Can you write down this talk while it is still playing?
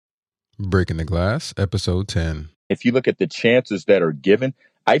Breaking the Glass, episode 10. If you look at the chances that are given,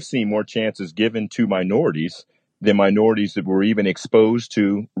 I've seen more chances given to minorities than minorities that were even exposed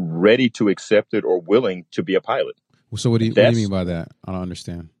to, ready to accept it, or willing to be a pilot. So what do you mean by that? I don't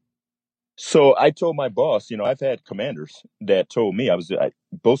understand. So I told my boss, I've had commanders that told me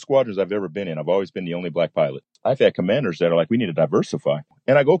both squadrons I've ever been in, I've always been the only black pilot. I've had commanders that are like, we need to diversify.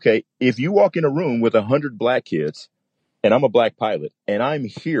 And I go, okay, if you walk in a room with 100 black kids and I'm a black pilot and I'm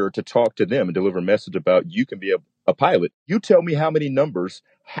here to talk to them and deliver a message about you can be a pilot, you tell me how many numbers,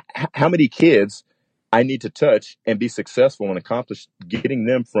 how many kids I need to touch and be successful and accomplish getting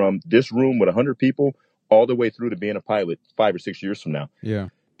them from this room with 100 people all the way through to being a pilot 5 or 6 years from now. Yeah.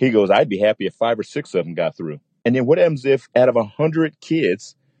 He goes, I'd be happy if 5 or 6 of them got through. And then what happens if out of 100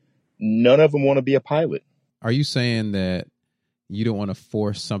 kids, none of them want to be a pilot? Are you saying that you don't want to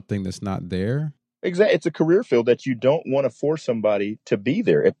force something that's not there? Exactly. It's a career field that you don't want to force somebody to be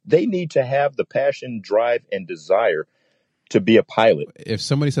there. If they need to have the passion, drive, and desire to be a pilot. If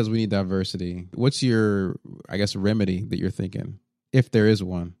somebody says we need diversity, what's your, remedy that you're thinking, if there is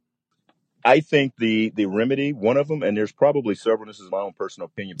one? I think the remedy, one of them, and there's probably several, this is my own personal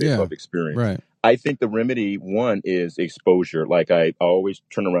opinion based off experience. Right. I think the remedy, one, is exposure, like I always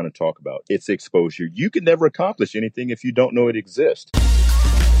turn around and talk about. It's exposure. You can never accomplish anything if you don't know it exists.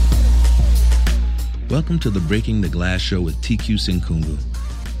 Welcome to the Breaking the Glass show with TQ Senkungu.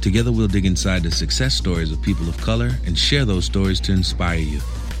 Together we'll dig inside the success stories of people of color and share those stories to inspire you.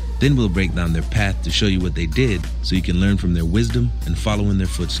 Then we'll break down their path to show you what they did so you can learn from their wisdom and follow in their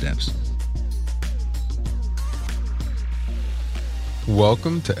footsteps.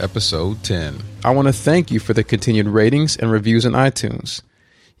 Welcome to episode 10. I want to thank you for the continued ratings and reviews in iTunes.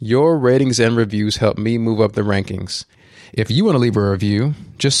 Your ratings and reviews help me move up the rankings. If you want to leave a review,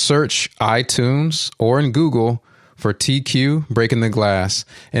 just search iTunes or in Google for TQ Breaking the Glass,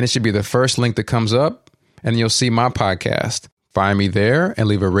 and it should be the first link that comes up, and you'll see my podcast. Find me there and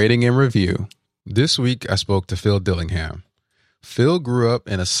leave a rating and review. This week, I spoke to Phil Dillingham. Phil grew up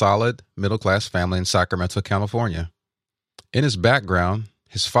in a solid middle-class family in Sacramento, California. In his background,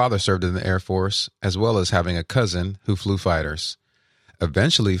 his father served in the Air Force, as well as having a cousin who flew fighters.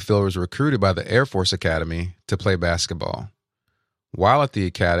 Eventually, Phil was recruited by the Air Force Academy to play basketball. While at the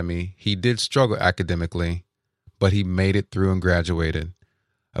academy, he did struggle academically, but he made it through and graduated.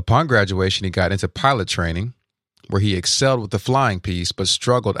 Upon graduation, he got into pilot training, where he excelled with the flying piece, but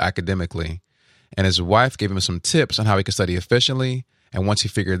struggled academically. And his wife gave him some tips on how he could study efficiently, and once he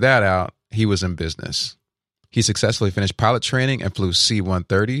figured that out, he was in business. He successfully finished pilot training and flew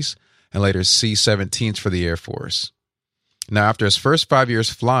C-130s and later C-17s for the Air Force. Now, after his first 5 years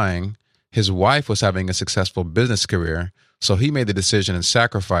flying, his wife was having a successful business career, so he made the decision and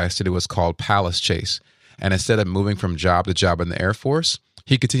sacrifice to do what's called palace chase. And instead of moving from job to job in the Air Force,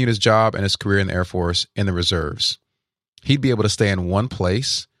 he continued his job and his career in the Air Force in the reserves. He'd be able to stay in one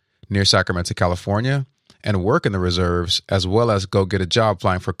place near Sacramento, California, and work in the reserves, as well as go get a job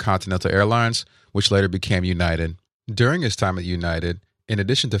flying for Continental Airlines, which later became United. During his time at United, in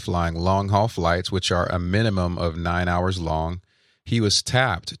addition to flying long-haul flights, which are a minimum of 9 hours long, he was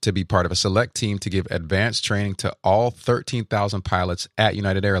tapped to be part of a select team to give advanced training to all 13,000 pilots at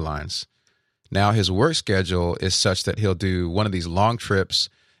United Airlines. Now, his work schedule is such that he'll do one of these long trips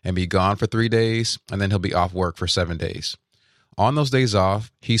and be gone for 3 days, and then he'll be off work for 7 days. On those days off,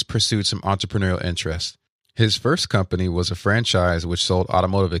 he's pursued some entrepreneurial interests. His first company was a franchise which sold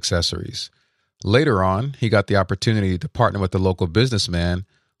automotive accessories. Later on, he got the opportunity to partner with a local businessman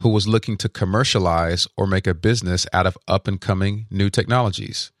who was looking to commercialize or make a business out of up-and-coming new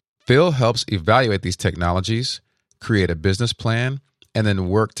technologies. Phil helps evaluate these technologies, create a business plan, and then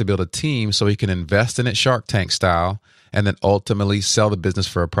work to build a team so he can invest in it Shark Tank style and then ultimately sell the business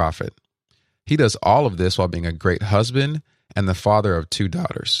for a profit. He does all of this while being a great husband and the father of 2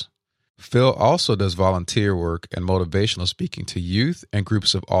 daughters. Phil also does volunteer work and motivational speaking to youth and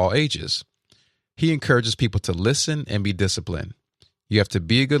groups of all ages. He encourages people to listen and be disciplined. You have to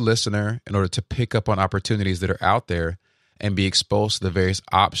be a good listener in order to pick up on opportunities that are out there and be exposed to the various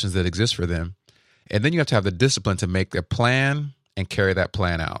options that exist for them. And then you have to have the discipline to make a plan and carry that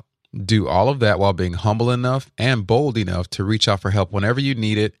plan out. Do all of that while being humble enough and bold enough to reach out for help whenever you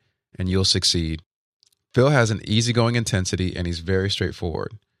need it, and you'll succeed. Phil has an easygoing intensity, and he's very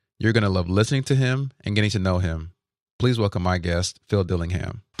straightforward. You're going to love listening to him and getting to know him. Please welcome my guest, Phil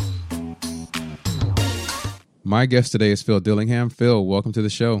Dillingham. My guest today is Phil Dillingham. Phil, welcome to the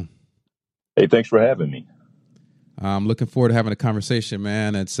show. Hey, thanks for having me. I'm looking forward to having a conversation,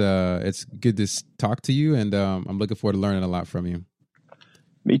 man. It's good to talk to you, and I'm looking forward to learning a lot from you.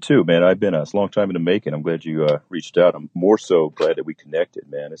 Me too, man. It's a long time in the making. I'm glad you reached out. I'm more so glad that we connected,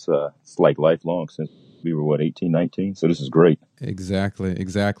 man. It's like lifelong since we were, what, 18, 19? So this is great. Exactly,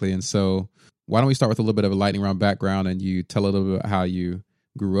 exactly. And so, why don't we start with a little bit of a lightning round background, and you tell a little bit about how you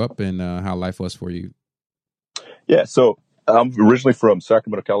grew up and how life was for you. Yeah, so I'm originally from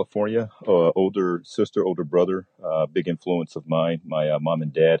Sacramento, California. Older sister, older brother, big influence of mine. My mom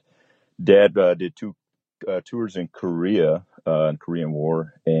and dad. Dad did two tours in Korea, in the Korean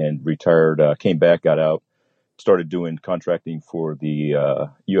War, and retired. Came back, got out, started doing contracting for the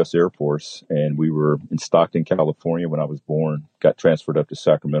U.S. Air Force, and we were in Stockton, California when I was born. Got transferred up to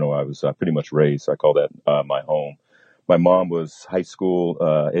Sacramento. I was pretty much raised. I call that my home. My mom was high school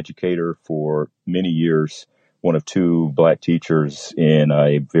educator for many years, one of two black teachers in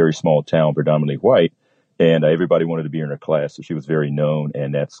a very small town, predominantly white, and everybody wanted to be in her class. So she was very known,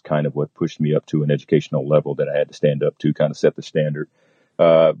 and that's kind of what pushed me up to an educational level that I had to stand up to, kind of set the standard.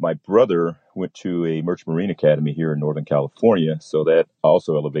 My brother went to a Merchant Marine Academy here in Northern California, so that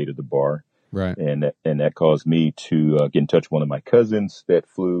also elevated the bar. Right. And that caused me to get in touch with one of my cousins that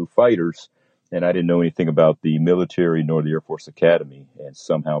flew fighters, and I didn't know anything about the military nor the Air Force Academy. And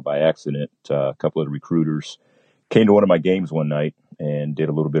somehow by accident, a couple of the recruiters came to one of my games one night and did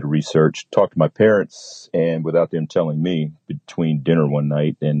a little bit of research, talked to my parents, and without them telling me, between dinner one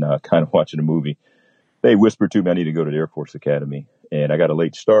night and kind of watching a movie, they whispered to me I need to go to the Air Force Academy. And I got a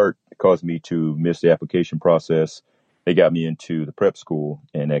late start. It caused me to miss the application process. They got me into the prep school,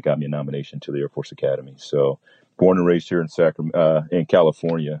 and that got me a nomination to the Air Force Academy. So born and raised here in in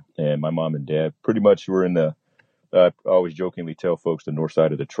California, and my mom and dad pretty much were in the, I always jokingly tell folks, the north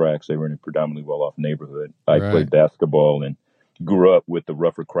side of the tracks. They were in a predominantly well-off neighborhood. I Right. played basketball and grew up with the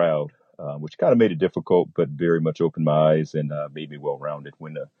rougher crowd, which kind of made it difficult, but very much opened my eyes and made me well-rounded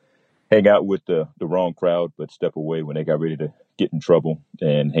when hang out with the wrong crowd, but step away when they got ready to get in trouble,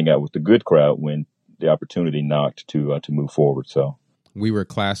 and hang out with the good crowd when the opportunity knocked to move forward. So We were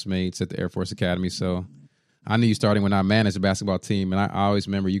classmates at the Air Force Academy, so I knew you starting when I managed a basketball team, and I always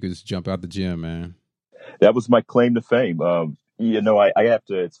remember you could just jump out the gym, man. that was my claim to fame. I have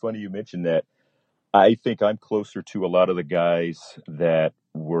to, it's funny you mentioned that. I think I'm closer to a lot of the guys that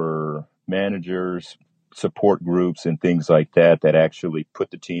were managers, support groups, and things like that actually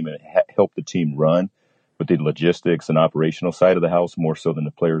put the team and help the team run with the logistics and operational side of the house more so than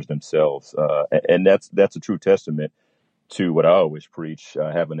the players themselves. And that's a true testament to what I always preach,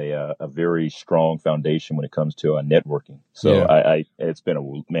 having a very strong foundation when it comes to networking. So Yeah. it's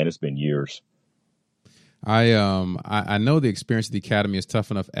been years. I know the experience at the academy is tough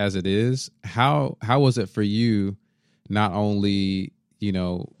enough as it is. How was it for you, not only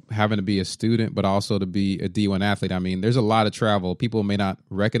having to be a student, but also to be a D1 athlete? I mean, there's a lot of travel. People may not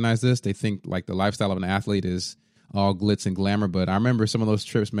recognize this. They think like the lifestyle of an athlete is all glitz and glamour. But I remember some of those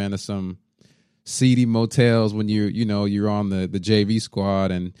trips, man, to some seedy motels when you're on the JV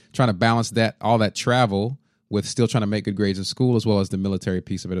squad and trying to balance all that travel with still trying to make good grades in school, as well as the military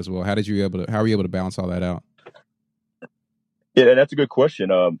piece of it as well. How were you able to balance all that out? Yeah, that's a good question.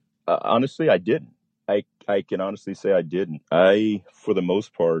 Honestly, I didn't. I can honestly say I didn't. I, for the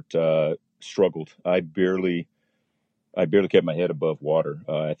most part, struggled. I barely kept my head above water.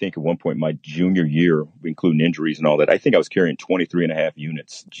 I think at one point my junior year, including injuries and all that, I think I was carrying 23 and a half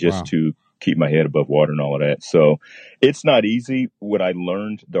units just Wow. to keep my head above water and all of that. So it's not easy. What I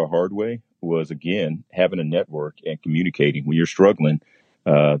learned the hard way was, again, having a network and communicating. When you're struggling,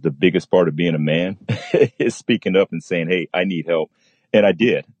 the biggest part of being a man is speaking up and saying, hey, I need help. And I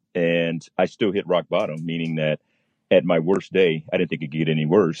did. And I still hit rock bottom, meaning that at my worst day, I didn't think it could get any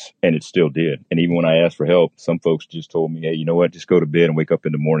worse, and it still did. And even when I asked for help, some folks just told me, hey, you know what, just go to bed and wake up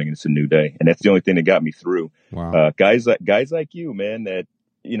in the morning and it's a new day. And that's the only thing that got me through. Wow. Guys like you, man, that,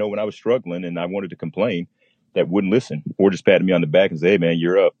 when I was struggling and I wanted to complain, that wouldn't listen or just patted me on the back and say, hey, man,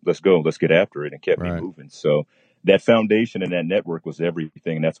 you're up. Let's go. Let's get after it, and kept me Right. moving. So that foundation and that network was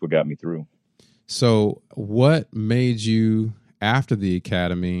everything. And that's what got me through. So what made you, after the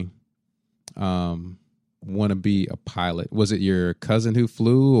academy, want to be a pilot? Was it your cousin who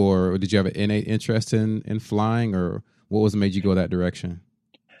flew, or did you have an innate interest in flying, or what made you go that direction?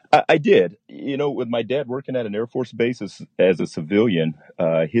 I did. With my dad working at an Air Force base as a civilian,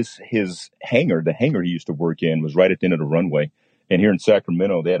 his hangar, the hangar he used to work in, was right at the end of the runway. And here in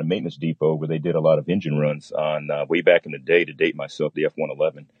Sacramento, they had a maintenance depot where they did a lot of engine runs on way back in the day, to date myself, the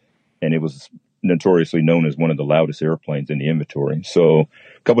F-111. And it was notoriously known as one of the loudest airplanes in the inventory. So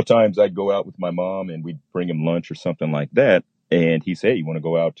a couple of times I'd go out with my mom and we'd bring him lunch or something like that. And he'd say, hey, you want to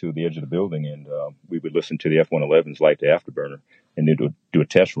go out to the edge of the building? And we would listen to the F-111s light the afterburner and they'd do a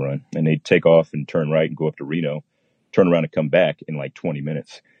test run. And they'd take off and turn right and go up to Reno. turn around and come back in like 20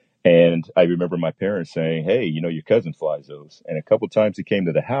 minutes. And I remember my parents saying, hey, your cousin flies those. And a couple of times he came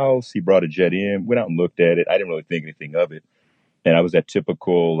to the house, he brought a jet in, went out and looked at it. I didn't really think anything of it. And I was that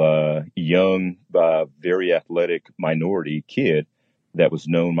typical young, very athletic minority kid that was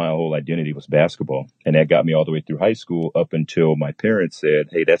known my whole identity was basketball. And that got me all the way through high school up until my parents said,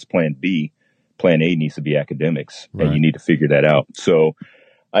 hey, that's plan B. Plan A needs to be academics, and you need to figure that out. So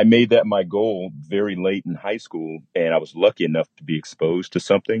I made that my goal very late in high school, and I was lucky enough to be exposed to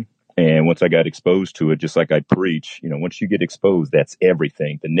something. And once I got exposed to it, just like I preach, once you get exposed, that's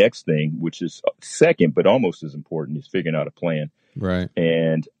everything. The next thing, which is second, but almost as important, is figuring out a plan. Right.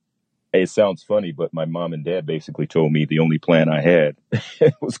 And it sounds funny, but my mom and dad basically told me the only plan I had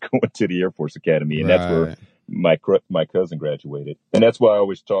was going to the Air Force Academy. And that's where my cousin graduated. And that's why I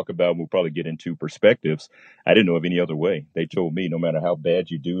always talk about, we'll probably get into perspectives. I didn't know of any other way. They told me no matter how bad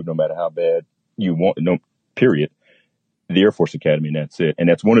you do, no matter how bad you want, no, period, the Air Force Academy, and that's it. And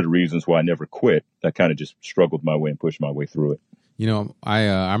that's one of the reasons why I never quit. I kind of just struggled my way and pushed my way through it.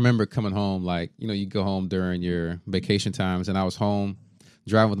 I remember coming home, you go home during your vacation times, and I was home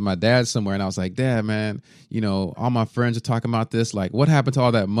driving with my dad somewhere, and I was like, Dad, man, all my friends are talking about this. Like, what happened to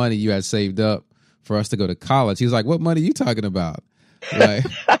all that money you had saved up for us to go to college? He was like, what money are you talking about? Like,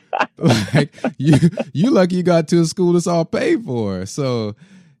 you lucky you got to a school that's all paid for. So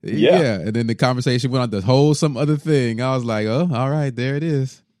yeah. And then the conversation went on to whole some other thing. I was like, oh, all right, there it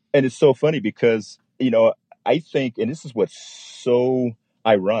is. And it's so funny because, I think, and this is what's so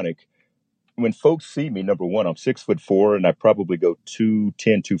ironic, when folks see me, number one, I'm 6'4", and I probably go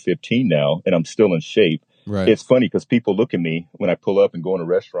 210, 215 now, and I'm still in shape. Right. It's funny because people look at me when I pull up and go in a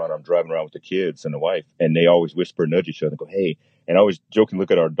restaurant, I'm driving around with the kids and the wife, and they always whisper, nudge each other and go, hey. And I always joke and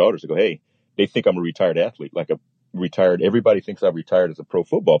look at our daughters and go, hey, they think I'm a retired athlete, everybody thinks I've retired as a pro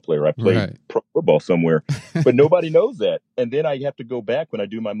football player. I played pro football somewhere, but nobody knows that. And then I have to go back when I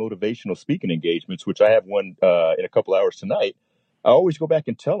do my motivational speaking engagements, which I have one in a couple hours tonight. I always go back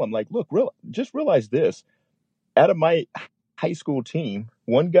and tell them, like, look, just realize this. Out of my high school team,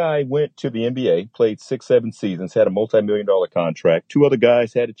 one guy went to the NBA, played 6-7 seasons, had a multi-million-dollar contract. Two other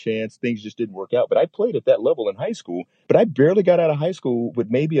guys had a chance. Things just didn't work out. But I played at that level in high school, but I barely got out of high school with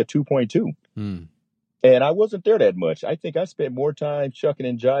maybe a 2.2. And I wasn't there that much. I think I spent more time chucking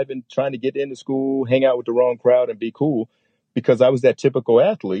and jiving, trying to get into school, hang out with the wrong crowd and be cool because I was that typical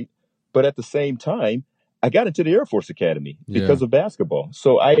athlete. But at the same time, I got into the Air Force Academy because of basketball.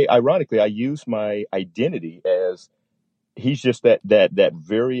 So ironically, I used my identity as he's just that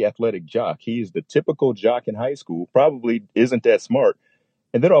very athletic jock. He is the typical jock in high school, probably isn't that smart.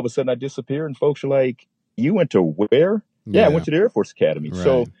 And then all of a sudden I disappear and folks are like, you went to where? Yeah, I went to the Air Force Academy. Right.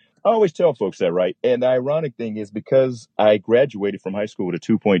 So I always tell folks that, right? And the ironic thing is because I graduated from high school with a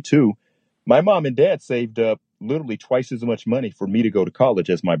 2.2, my mom and dad saved up literally twice as much money for me to go to college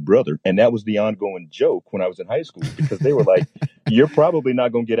as my brother. And that was the ongoing joke when I was in high school because they were like, you're probably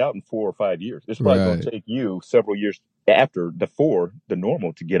not going to get out in 4 or 5 years. It's probably going to take you several years after the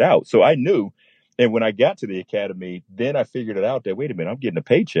normal to get out. So I knew. And when I got to the academy, then I figured it out that, wait a minute, I'm getting a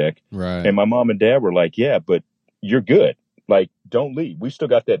paycheck. Right. And my mom and dad were like, yeah, but you're good. Like, don't leave. We still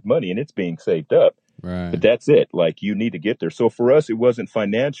got that money and it's being saved up. Right. But that's it. Like, you need to get there. So for us, it wasn't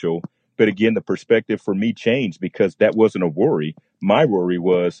financial. But again, the perspective for me changed because that wasn't a worry. My worry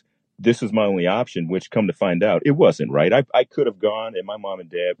was, this is my only option, which come to find out, it wasn't, right? I could have gone and my mom and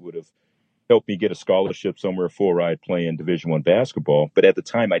dad would have helped me get a scholarship somewhere for I'd play in Division I basketball. But at the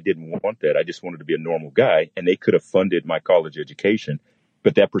time, I didn't want that. I just wanted to be a normal guy. And they could have funded my college education.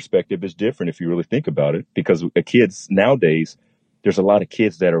 But that perspective is different if you really think about it, because kids nowadays, there's a lot of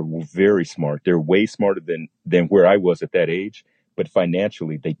kids that are very smart. They're way smarter than where I was at that age. But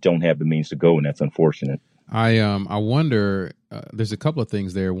financially, they don't have the means to go, and that's unfortunate. I wonder, there's a couple of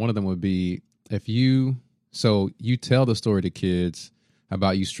things there. One of them would be you tell the story to kids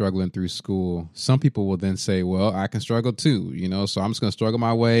about you struggling through school. Some people will then say, well, I can struggle too, so I'm just going to struggle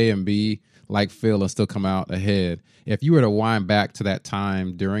my way and be like Phil and still come out ahead. If you were to wind back to that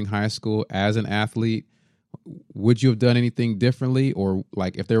time during high school as an athlete, would you have done anything differently? Or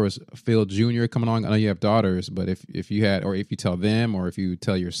like if there was Phil Jr. coming on, I know you have daughters, but if you had, or if you tell them, or if you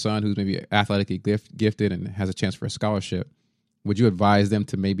tell your son who's maybe athletically gifted and has a chance for a scholarship, would you advise them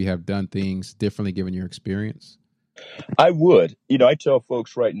to maybe have done things differently given your experience? I would. I tell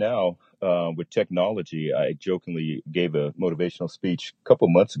folks right now with technology, I jokingly gave a motivational speech a couple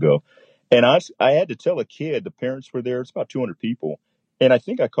months ago. And I had to tell a kid, the parents were there, it's about 200 people. And I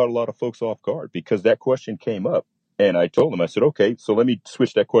think I caught a lot of folks off guard because that question came up. And I told them, I said, okay, so let me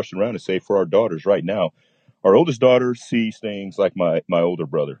switch that question around and say, for our daughters right now, Our oldest daughter sees things like my older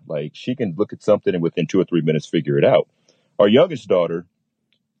brother. Like, she can look at something and within 2 or 3 minutes figure it out. Our youngest daughter,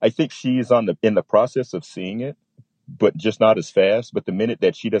 I think she is in the process of seeing it, but just not as fast. But the minute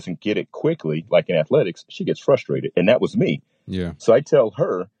that she doesn't get it quickly, like in athletics, she gets frustrated. And that was me. Yeah. So I tell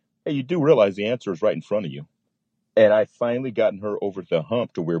her, hey, you do realize the answer is right in front of you. And I finally gotten her over the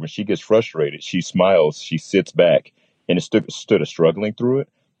hump to where when she gets frustrated, she smiles, she sits back, and instead of struggling through it,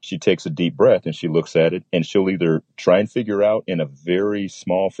 she takes a deep breath and she looks at it, and she'll either try and figure out in a very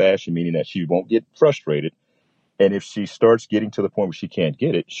small fashion, meaning that she won't get frustrated. And if she starts getting to the point where she can't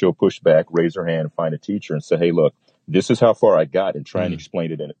get it, she'll push back, raise her hand, find a teacher and say, hey, look, this is how far I got, and try and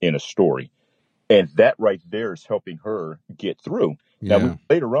explain it in a story. And that right there is helping her get through. Yeah. Now,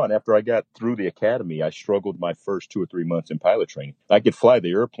 later on, after I got through the academy, I struggled my first 2 or 3 months in pilot training. I could fly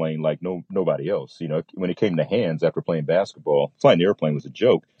the airplane like nobody else. You know, when it came to hands after playing basketball, flying the airplane was a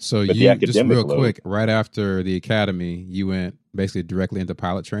joke. So but you, just real quick, right after the academy, you went basically directly into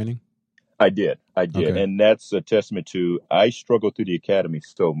pilot training? I did. Okay. And that's a testament to, I struggled through the academy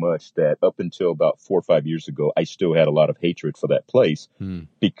so much that up until about 4 or 5 years ago, I still had a lot of hatred for that place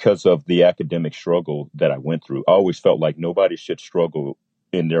because of the academic struggle that I went through. I always felt like nobody should struggle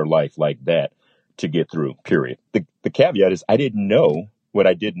in their life like that to get through, period. The caveat is I didn't know what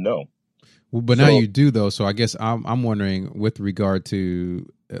I didn't know. Well, but now you do, though. So I guess I'm wondering, with regard to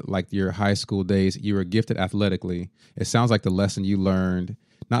like your high school days, you were gifted athletically. It sounds like the lesson you learned,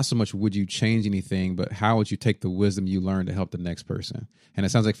 not so much would you change anything, but how would you take the wisdom you learned to help the next person? And it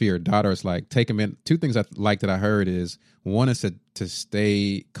sounds like for your daughter, it's like, take them in. Two things I like that I heard is, one is to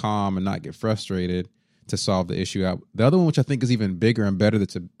stay calm and not get frustrated to solve the issue out. The other one, which I think is even bigger and better,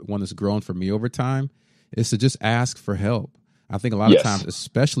 that's one that's grown for me over time, is to just ask for help. I think a lot of times,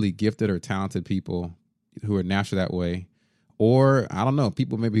 especially gifted or talented people who are naturally that way, or I don't know,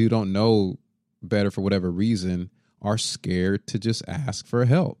 people maybe who don't know better for whatever reason, are scared to just ask for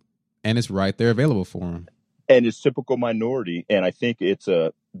help, and it's right there available for them. And it's typical minority. And I think it's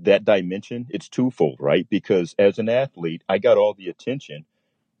that dimension. It's twofold, right? Because as an athlete, I got all the attention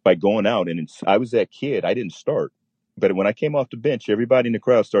by going out, and I was that kid. I didn't start, but when I came off the bench, everybody in the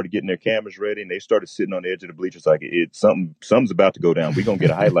crowd started getting their cameras ready, and they started sitting on the edge of the bleachers like something's about to go down. We're gonna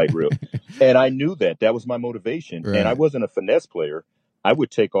get a highlight reel. And I knew that was my motivation. Right. And I wasn't a finesse player. I would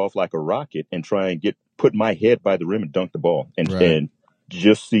take off like a rocket and try and put my head by the rim and dunk the ball and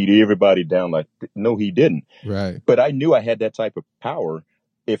just see everybody down like, no, he didn't. Right. But I knew I had that type of power.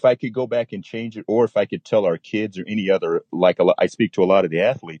 If I could go back and change it, or if I could tell our kids or any other, I speak to a lot of the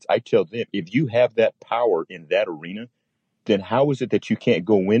athletes, I tell them, if you have that power in that arena, then how is it that you can't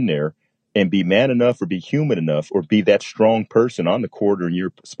go in there and be man enough or be human enough or be that strong person on the court or in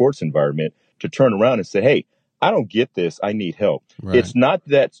your sports environment to turn around and say, hey, I don't get this. I need help. Right. It's not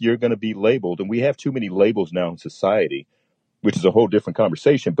that you're going to be labeled, and we have too many labels now in society, which is a whole different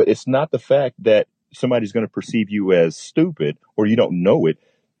conversation, but it's not the fact that somebody's going to perceive you as stupid or you don't know it.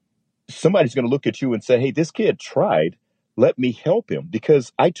 Somebody's going to look at you and say, hey, this kid tried. Let me help him.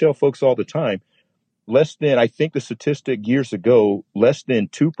 Because I tell folks all the time, I think the statistic years ago, less than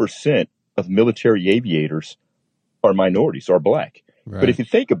 2% of military aviators are minorities, are black. Right. But if you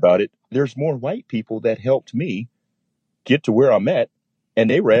think about it, there's more white people that helped me get to where I'm at. And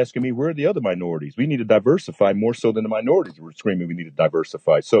they were asking me, where are the other minorities? We need to diversify more so than the minorities were screaming we need to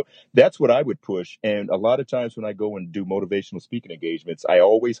diversify. So that's what I would push. And a lot of times when I go and do motivational speaking engagements, I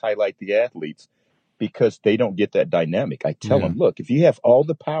always highlight the athletes because they don't get that dynamic. I tell them, look, if you have all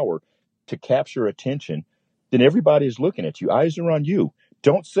the power to capture attention, then everybody is looking at you. Eyes are on you.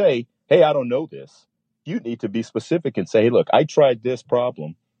 Don't say, hey, I don't know this. You need to be specific and say, hey, look, I tried this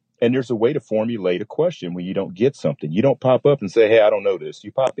problem. And there's a way to formulate a question when you don't get something. You don't pop up and say, hey, I don't know this.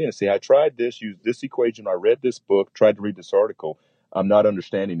 You pop in and say, I tried this, used this equation, I read this book, tried to read this article. I'm not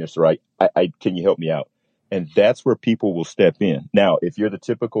understanding this right. Can you help me out? And that's where people will step in. Now, if you're the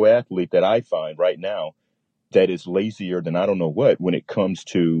typical athlete that I find right now that is lazier than I don't know what when it comes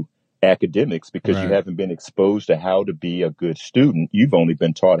to academics because you haven't been exposed to how to be a good student, you've only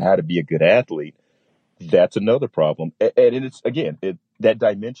been taught how to be a good athlete. That's another problem. And it's, again, that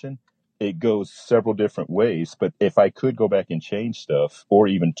dimension, it goes several different ways. But if I could go back and change stuff or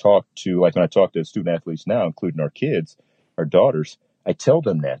even talk to, like when I talk to student athletes now, including our kids, our daughters, I tell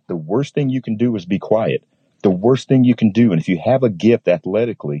them that the worst thing you can do is be quiet. The worst thing you can do. And if you have a gift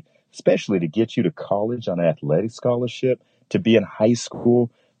athletically, especially to get you to college on an athletic scholarship, to be in high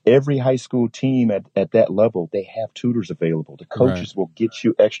school, every high school team at that level, they have tutors available. The coaches will get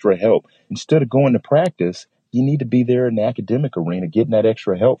you extra help. Instead of going to practice, you need to be there in the academic arena getting that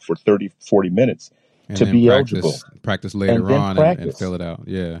extra help for 30, 40 minutes. And to then be eligible. practice And later then on and practice. fill it out.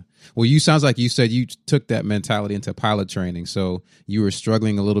 Yeah. Well, sounds like you said you took that mentality into pilot training. So you were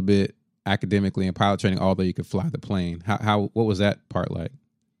struggling a little bit academically in pilot training, although you could fly the plane. What was that part like?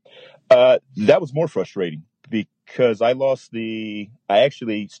 That was more frustrating because I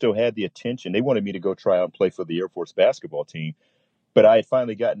actually still had the attention. They wanted me to go try out and play for the Air Force basketball team, but I had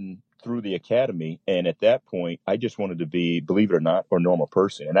finally gotten through the academy. And at that point, I just wanted to be, believe it or not, a normal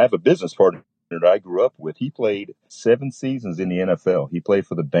person. And I have a business partner that I grew up with. He played 7 seasons in the NFL. He played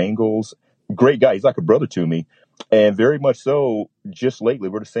for the Bengals. Great guy. He's like a brother to me. And very much so, just lately,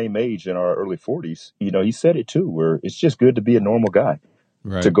 we're the same age in our early 40s. He said it too, where it's just good to be a normal guy.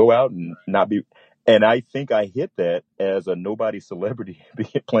 Right. To go out and not be. And I think I hit that as a nobody celebrity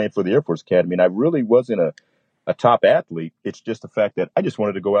playing for the Air Force Academy. And I really wasn't a top athlete. It's just the fact that I just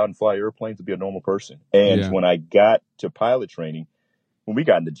wanted to go out and fly airplanes and be a normal person. And when I got to pilot training, when we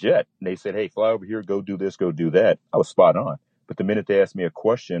got in the jet, and they said, hey, fly over here, go do this, go do that, I was spot on. But the minute they asked me a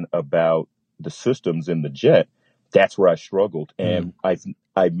question about the systems in the jet, that's where I struggled. And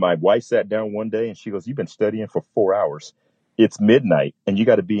my wife sat down one day and she goes, you've been studying for 4 hours. It's midnight and you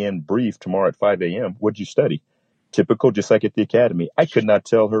got to be in brief tomorrow at 5 a.m. What'd you study? Typical, just like at the academy. I could not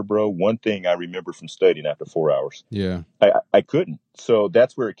tell her, bro, one thing I remember from studying after 4 hours. Yeah. I couldn't. So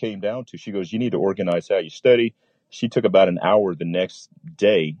that's where it came down to. She goes, you need to organize how you study. She took about an hour the next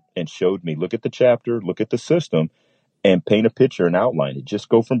day and showed me, look at the chapter, look at the system, and paint a picture and outline it. Just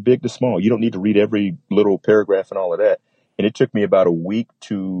go from big to small. You don't need to read every little paragraph and all of that. And it took me about a week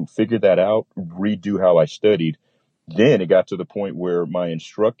to figure that out, redo how I studied. Then it got to the point where my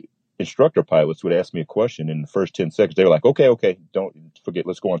instructor pilots would ask me a question in the first 10 seconds. They were like, okay, don't forget.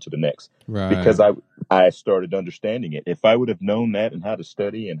 Let's go on to the next. Right. Because I started understanding it. If I would have known that and how to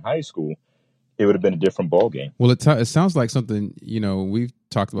study in high school, it would have been a different ballgame. Well, it sounds like something, we've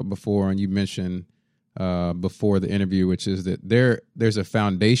talked about before, and you mentioned before the interview, which is that there's a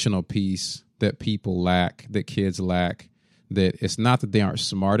foundational piece that people lack, that kids lack. That it's not that they aren't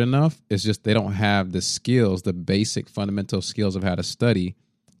smart enough. It's just they don't have the skills, the basic fundamental skills of how to study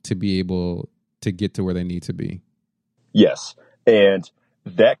to be able to get to where they need to be. Yes. And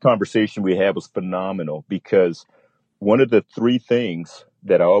that conversation we had was phenomenal because one of the 3 things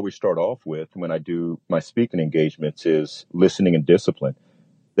that I always start off with when I do my speaking engagements is listening and discipline.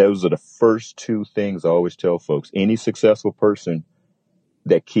 Those are the first 2 things I always tell folks. Any successful person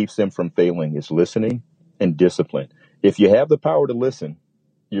that keeps them from failing is listening and discipline. If you have the power to listen,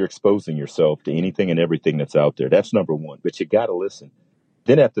 you're exposing yourself to anything and everything that's out there. That's number 1, but you got to listen.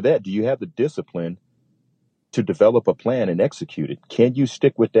 Then after that, do you have the discipline to develop a plan and execute it? Can you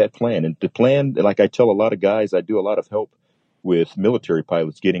stick with that plan? And the plan, like I tell a lot of guys, I do a lot of help with military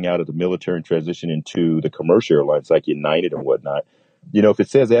pilots getting out of the military and transition into the commercial airlines like United and whatnot. If it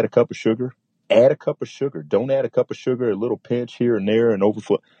says add a cup of sugar, add a cup of sugar. Don't add a cup of sugar, a little pinch here and there and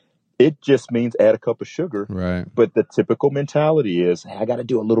overflow. It just means add a cup of sugar. Right. But the typical mentality is, I got to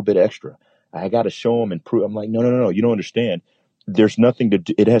do a little bit extra. I got to show them and prove. I'm like, no. You don't understand. There's nothing to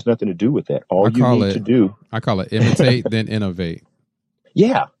do. It has nothing to do with that. All you need to do. I call it imitate, then innovate.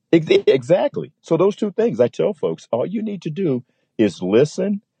 Yeah, exactly. So those 2 things I tell folks, all you need to do is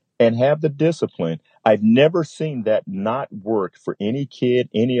listen and have the discipline. I've never seen that not work for any kid,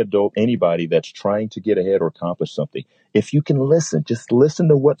 any adult, anybody that's trying to get ahead or accomplish something. If you can listen, just listen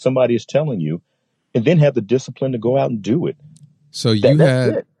to what somebody is telling you and then have the discipline to go out and do it. So you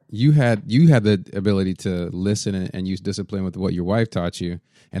had the ability to listen and use discipline with what your wife taught you,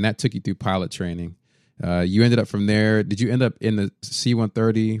 and that took you through pilot training. You ended up from there. Did you end up in the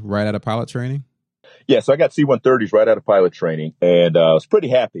C-130 right out of pilot training? Yeah, so I got C-130s right out of pilot training, and I was pretty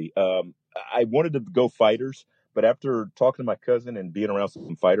happy. I wanted to go fighters, but after talking to my cousin and being around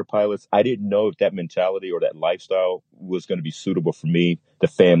some fighter pilots, I didn't know if that mentality or that lifestyle was going to be suitable for me, the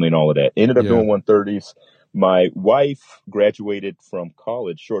family, and all of that. Ended up doing 130s. My wife graduated from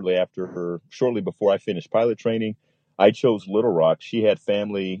college shortly before I finished pilot training. I chose Little Rock. She had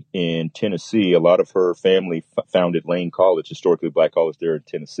family in Tennessee. A lot of her family founded Lane College, historically black college there in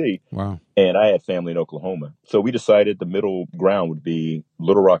Tennessee. Wow. And I had family in Oklahoma. So we decided the middle ground would be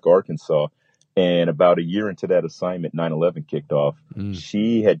Little Rock, Arkansas. And about a year into that assignment, 9/11 kicked off.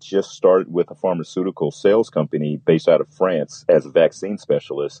 She had just started with a pharmaceutical sales company based out of France as a vaccine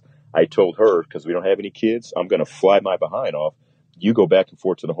specialist. I told her, because we don't have any kids, I'm going to fly my behind off. You go back and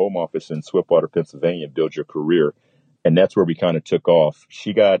forth to the home office in Swiftwater, Pennsylvania, and build your career. And that's where we kind of took off.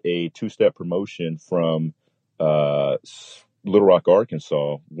 She got a 2-step promotion from Little Rock,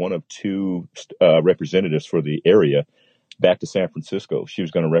 Arkansas, one of 2 representatives for the area, back to San Francisco. She was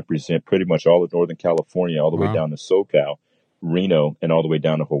going to represent pretty much all of Northern California, all the way down to SoCal, Reno, and all the way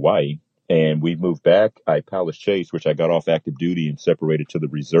down to Hawaii. And we moved back. I Palace Chase, which I got off active duty and separated to the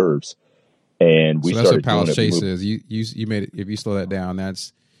reserves. And we So that's started what Palace doing it. Chase is. You made it. If you slow that down,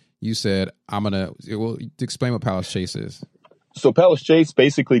 you said explain what Palace Chase is. So Palace Chase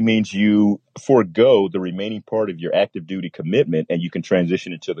basically means you forego the remaining part of your active duty commitment and you can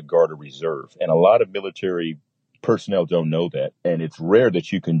transition into the Guard or Reserve. And a lot of military personnel don't know that. And it's rare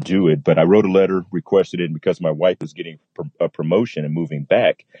that you can do it. But I wrote a letter, requested it, and because my wife was getting a promotion and moving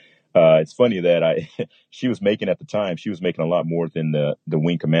back. It's funny that she was making at the time, she was making a lot more than the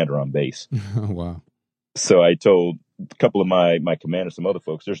wing commander on base. Wow. So I told a couple of my commanders, some other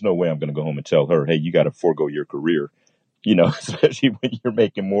folks, there's no way I'm going to go home and tell her, hey, you got to forego your career. Especially when you're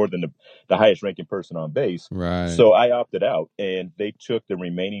making more than the highest ranking person on base. Right. So I opted out, and they took the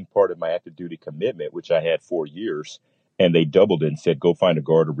remaining part of my active duty commitment, which I had 4 years, and they doubled it and said, go find a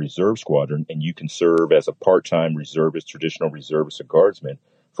Guard or Reserve squadron, and you can serve as a part-time reservist, traditional reservist, or guardsman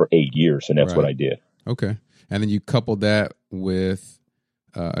for 8 years. And that's what I did. Okay. And then you coupled that with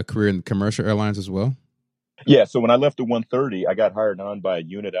a career in commercial airlines as well? Yeah, so when I left the 130, I got hired on by a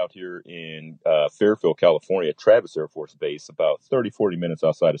unit out here in Fairfield, California, Travis Air Force Base, about 30, 40 minutes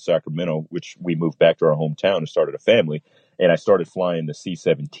outside of Sacramento, which we moved back to our hometown and started a family. And I started flying the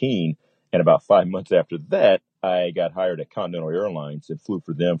C-17. And about 5 months after that, I got hired at Continental Airlines and flew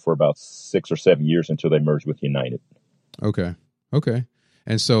for them for about 6 or 7 years until they merged with United. Okay.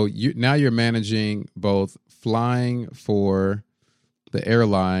 And so now you're managing both flying for the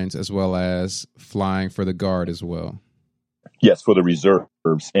airlines as well as flying for the Guard as well. Yes, for the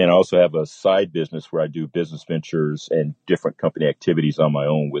reserves. And I also have a side business where I do business ventures and different company activities on my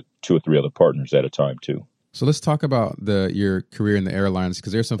own with 2 or 3 other partners at a time too. So let's talk about your career in the airlines,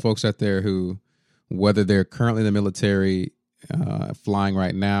 because there's some folks out there who, whether they're currently in the military, flying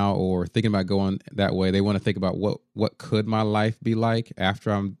right now or thinking about going that way, they want to think about what could my life be like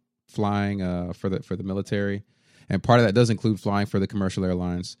after I'm flying for the military. And part of that does include flying for the commercial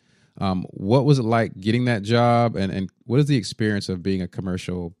airlines. What was it like getting that job, and what is the experience of being a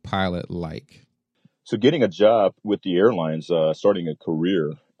commercial pilot like? So getting a job with the airlines, starting a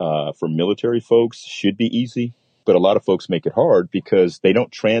career for military folks should be easy, but a lot of folks make it hard because they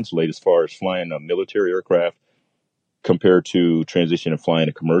don't translate as far as flying a military aircraft compared to transition and flying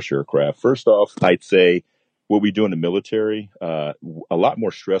a commercial aircraft. First off, I'd say what we do in the military, a lot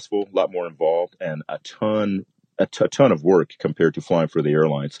more stressful, a lot more involved, and a ton of work compared to flying for the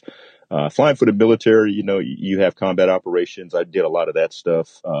airlines. Flying for the military, you have combat operations. I did a lot of that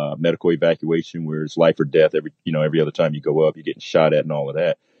stuff, medical evacuation, where it's life or death. Every other time you go up, you're getting shot at and all of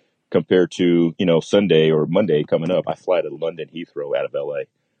that. Compared to, Sunday or Monday coming up, I fly to London Heathrow out of LA.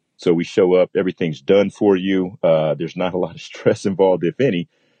 So we show up, everything's done for you. There's not a lot of stress involved, if any.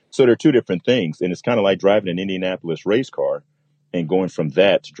 So they're 2 different things. And it's kind of like driving an Indianapolis race car and going from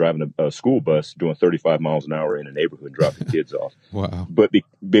that to driving a school bus, doing 35 miles an hour in a neighborhood, dropping kids off. Wow. But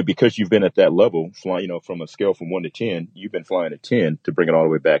because you've been at that level, flying, from a scale from 1 to 10, you've been flying a 10 to bring it all the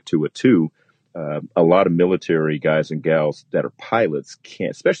way back to a 2. A lot of military guys and gals that are pilots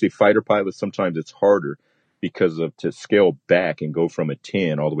can't, especially fighter pilots. Sometimes it's harder because to scale back and go from a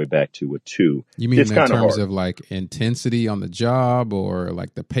 10 all the way back to a 2. You mean it's in terms hard. of like intensity on the job or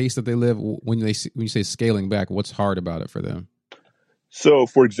like the pace that they live? When you say scaling back, what's hard about it for them? So,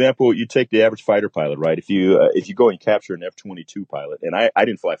 for example, you take the average fighter pilot, right? If you go and capture an F-22 pilot, and I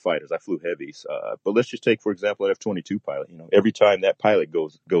didn't fly fighters, I flew heavies, but let's just take, for example, an F-22 pilot. Every time that pilot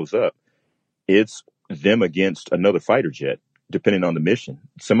goes up, it's them against another fighter jet, depending on the mission.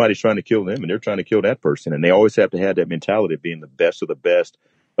 Somebody's trying to kill them, and they're trying to kill that person, and they always have to have that mentality of being the best of the best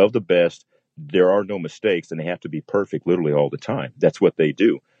of the best. There are no mistakes, and they have to be perfect literally all the time. That's what they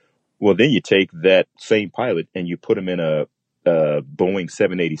do. Well, then you take that same pilot and you put him in a Boeing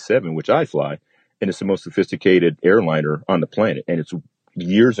 787, which I fly, and it's the most sophisticated airliner on the planet. And it's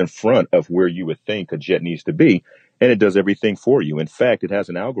years in front of where you would think a jet needs to be. And it does everything for you. In fact, it has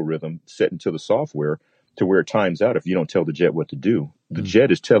an algorithm set into the software to where it times out if you don't tell the jet what to do. The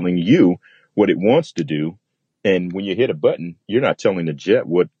jet is telling you what it wants to do. And when you hit a button, you're not telling the jet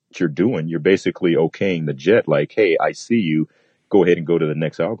what you're doing. You're basically okaying the jet like, hey, I see you. Go ahead and go to the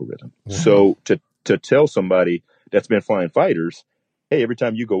next algorithm. Wow. So to tell somebody that's been flying fighters, hey, every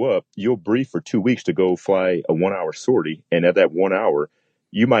time you go up, you'll brief for 2 weeks to go fly a 1-hour sortie. And at that 1 hour,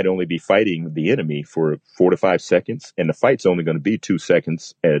 you might only be fighting the enemy for 4 to 5 seconds. And the fight's only going to be 2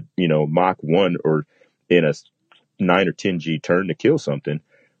 seconds at, Mach 1 or in a 9 or 10 G turn to kill something.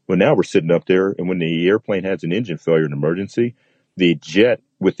 Well, now we're sitting up there, and when the airplane has an engine failure, an emergency, the jet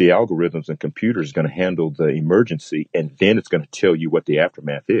with the algorithms and computers is going to handle the emergency, and then it's going to tell you what the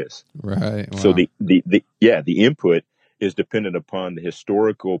aftermath is. Right. Wow. So the input is dependent upon the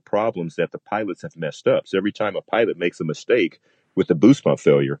historical problems that the pilots have messed up. So every time a pilot makes a mistake with the boost pump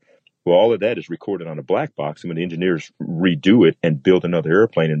failure, well, all of that is recorded on a black box. And when the engineers redo it and build another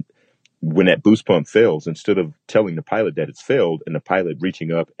airplane, and when that boost pump fails, instead of telling the pilot that it's failed and the pilot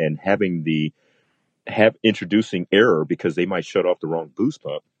reaching up and introducing error because they might shut off the wrong boost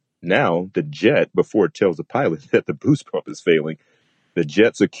pump, now the jet, before it tells the pilot that the boost pump is failing, the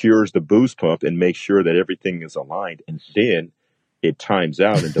jet secures the boost pump and makes sure that everything is aligned. And then it times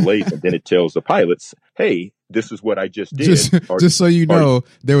out and delays. And then it tells the pilots, hey, this is what I just did. Just so you know,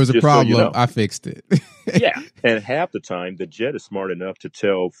 there was a problem. So you know. I fixed it. Yeah. And half the time, the jet is smart enough to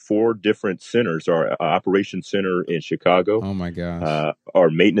tell 4 different centers, our operations center in Chicago. Oh, my gosh. Our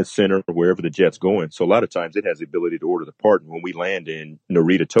maintenance center, wherever the jet's going. So a lot of times it has the ability to order the part. And when we land in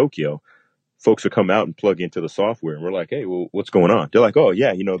Narita, Tokyo, folks will come out and plug into the software, and we're like, hey, well, what's going on? They're like, oh,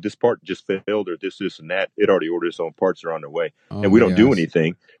 yeah, this part just failed, or this, and that. It already ordered its own parts, are on their way. And we don't do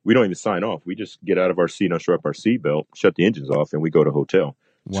anything. We don't even sign off. We just get out of our seat, unstrap our seatbelt, shut the engines off, and we go to hotel.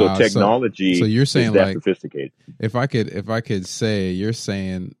 Wow. So technology so you're saying is that sophisticated. If I could say, you're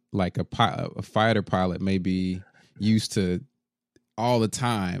saying like a fighter pilot may be used to all the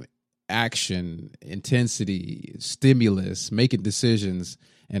time action, intensity, stimulus, making decisions,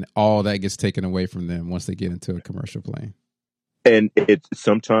 and all that gets taken away from them once they get into a commercial plane. And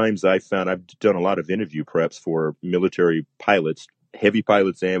sometimes I've done a lot of interview preps for military pilots, heavy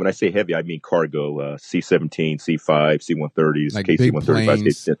pilots, and when I say heavy, I mean cargo, C-17, C-5, C-130s, like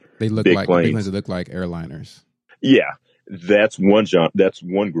KC-135. They look like big planes that look like airliners. Yeah, that's one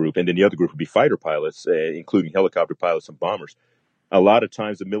group, and then the other group would be fighter pilots, including helicopter pilots and bombers. A lot of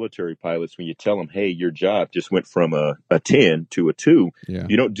times the military pilots, when you tell them, hey, your job just went from a 10 to a 2,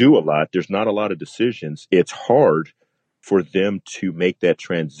 you don't do a lot. There's not a lot of decisions. It's hard for them to make that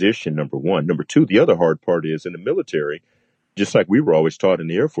transition, number one. Number two, the other hard part is in the military, just like we were always taught in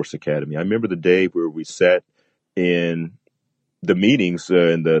the Air Force Academy. I remember the day where we sat in the meetings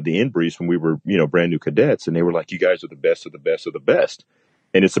and the in-briefs when we were, brand new cadets, and they were like, you guys are the best of the best of the best.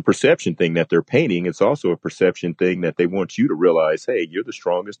 And it's a perception thing that they're painting. It's also a perception thing that they want you to realize, hey, you're the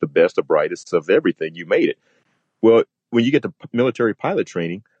strongest, the best, the brightest of everything. You made it. Well, when you get the military pilot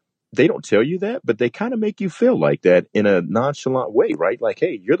training, they don't tell you that, but they kind of make you feel like that in a nonchalant way, right? Like,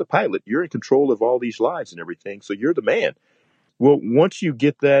 hey, you're the pilot. You're in control of all these lives and everything. So you're the man. Well, once you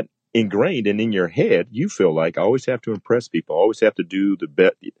get that ingrained and in your head, you feel like I always have to impress people. I always have to do the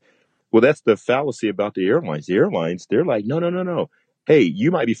best. Well, that's the fallacy about the airlines. The airlines, they're like, no. Hey, you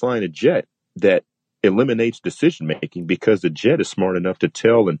might be flying a jet that eliminates decision making because the jet is smart enough to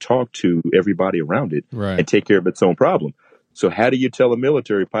tell and talk to everybody around it and take care of its own problem. So how do you tell a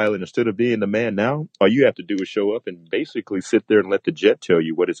military pilot, instead of being the man now, all you have to do is show up and basically sit there and let the jet tell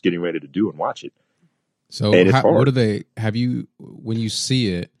you what it's getting ready to do and watch it? So when you see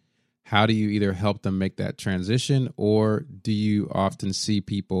it, how do you either help them make that transition, or do you often see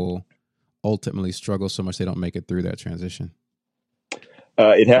people ultimately struggle so much they don't make it through that transition?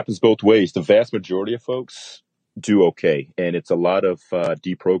 It happens both ways. The vast majority of folks do okay, and it's a lot of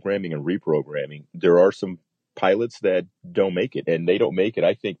deprogramming and reprogramming. There are some pilots that don't make it, and they don't make it,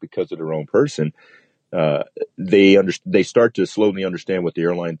 I think, because of their own person. They start to slowly understand what the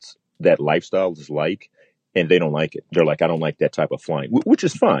airlines, that lifestyle is like, and they don't like it. They're like, I don't like that type of flying, which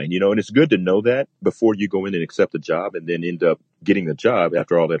is fine, and it's good to know that before you go in and accept the job and then end up getting the job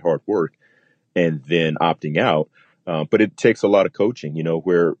after all that hard work and then opting out. But it takes a lot of coaching,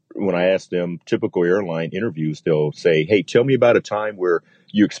 where when I ask them typical airline interviews, they'll say, hey, tell me about a time where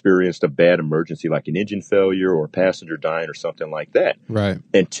you experienced a bad emergency, like an engine failure or a passenger dying or something like that. Right.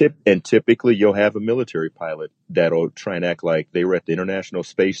 And typically you'll have a military pilot that'll try and act like they were at the International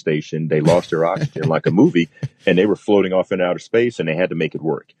Space Station. They lost their oxygen like a movie, and they were floating off into outer space, and they had to make it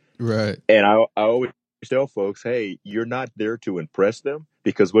work. Right. And I always tell folks, hey, you're not there to impress them,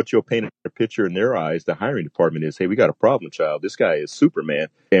 because what you'll paint a picture in their eyes, the hiring department, is, hey, we got a problem child. This guy is Superman,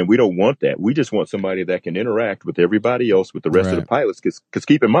 and we don't want that. We just want somebody that can interact with everybody else, with the rest of the pilots, because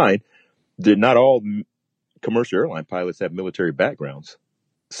keep in mind that not all commercial airline pilots have military backgrounds.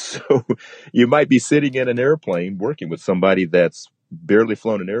 So you might be sitting in an airplane working with somebody that's barely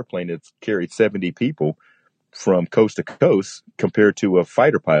flown an airplane that's carried 70 people from coast to coast, compared to a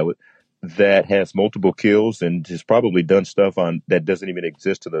fighter pilot that has multiple kills and has probably done stuff on that doesn't even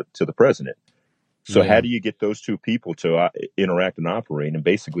exist to the president. So how do you get those two people to interact and operate? And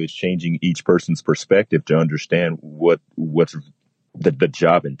basically it's changing each person's perspective to understand what's the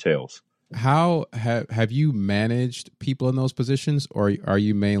job entails. How have you managed people in those positions, or are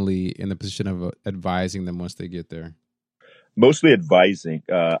you mainly in the position of advising them once they get there? Mostly advising.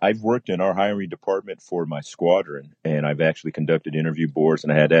 I've worked in our hiring department for my squadron, and I've actually conducted interview boards,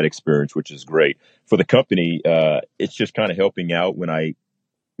 and I had that experience, which is great. For the company, it's just kind of helping out when I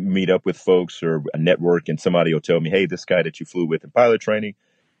meet up with folks or a network, and somebody will tell me, hey, this guy that you flew with in pilot training,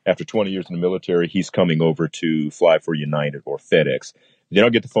 after 20 years in the military, he's coming over to fly for United or FedEx. Then I'll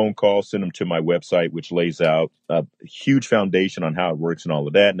get the phone call, send them to my website, which lays out a huge foundation on how it works and all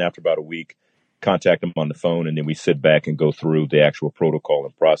of that. And after about a week, contact them on the phone, and then we sit back and go through the actual protocol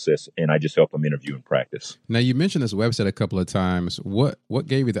and process, and I just help them interview and practice. Now, you mentioned this website a couple of times. What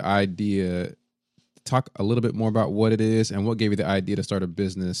gave you the idea? Talk a little bit more about what it is, and what gave you the idea to start a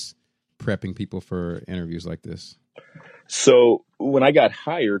business prepping people for interviews like this? So when I got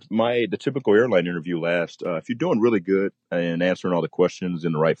hired, the typical airline interview lasts, if you're doing really good and answering all the questions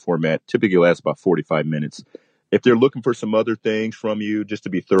in the right format, typically lasts about 45 minutes. If they're looking for some other things from you, just to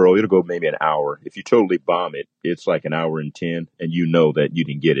be thorough, it'll go maybe an hour. If you totally bomb it, it's like an hour and 10, and you know that you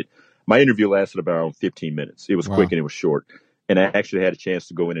didn't get it. My interview lasted about 15 minutes. It was quick and it was short. And I actually had a chance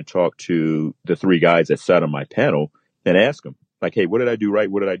to go in and talk to the three guys that sat on my panel and ask them, like, hey, what did I do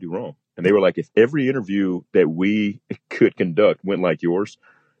right? What did I do wrong? And they were like, if every interview that we could conduct went like yours,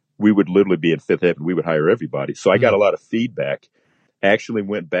 we would literally be in fifth heaven. We would hire everybody. So I got a lot of feedback. I actually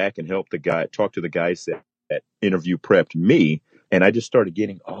went back and helped talk to the guys that interview prepped me. And I just started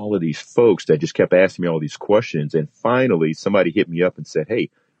getting all of these folks that just kept asking me all these questions. And finally, somebody hit me up and said, hey,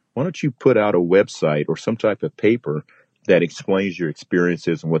 why don't you put out a website or some type of paper that explains your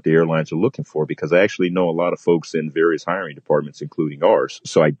experiences and what the airlines are looking for? Because I actually know a lot of folks in various hiring departments, including ours.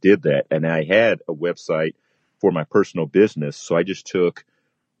 So I did that. And I had a website for my personal business. So I just took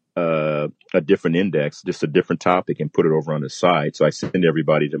a different index, just a different topic, and put it over on the side. So I send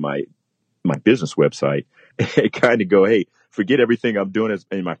everybody to my business website and kind of go, hey, forget everything I'm doing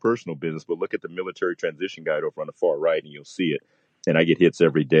in my personal business, but look at the military transition guide over on the far right and you'll see it. And I get hits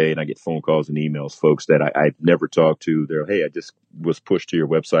every day, and I get phone calls and emails, folks that I've never talked to. They're, hey, I just was pushed to your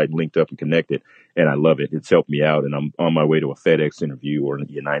website and linked up and connected, and I love it. It's helped me out, and I'm on my way to a FedEx interview or a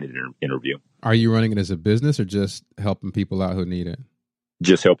United interview. Are you running it as a business or just helping people out who need it?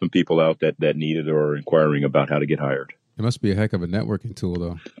 Just helping people out that need it or inquiring about how to get hired. It must be a heck of a networking tool,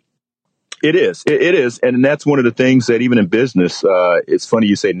 though. It is. It is. And that's one of the things that even in business, it's funny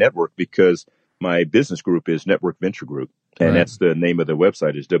you say network, because my business group is Network Venture Group. And that's the name of the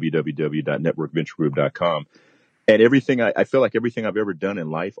website is www.networkventuregroup.com. And I feel like everything I've ever done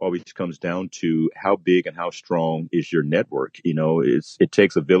in life always comes down to how big and how strong is your network. You know, it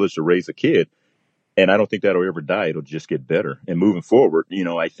takes a village to raise a kid. And I don't think that'll ever die. It'll just get better. And moving forward, you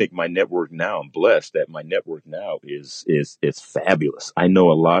know, I think my network now, I'm blessed that my network now is fabulous. I know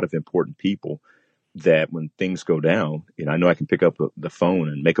a lot of important people that when things go down, you know, I know I can pick up the phone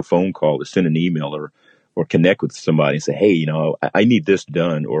and make a phone call or send an email or connect with somebody and say, hey, you know, I need this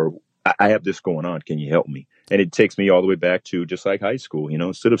done, or I have this going on. Can you help me? And it takes me all the way back to just like high school, you know,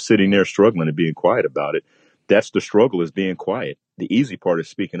 instead of sitting there struggling and being quiet about it. That's the struggle, is being quiet. The easy part is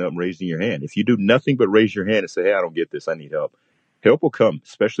speaking up and raising your hand. If you do nothing but raise your hand and say, hey, I don't get this, I need help, help will come,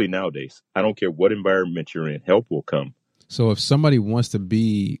 especially nowadays. I don't care what environment you're in, help will come. So if somebody wants to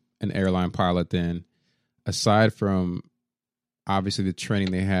be an airline pilot, then aside from obviously the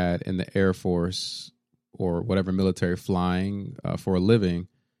training they had in the Air Force or whatever military flying for a living,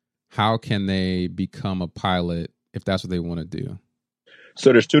 how can they become a pilot if that's what they want to do?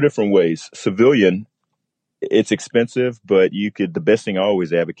 So there's two different ways. Civilian, it's expensive, but the best thing I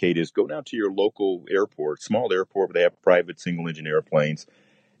always advocate is go down to your local airport, small airport where they have private single engine airplanes.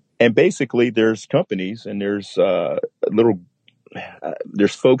 And basically there's companies and there's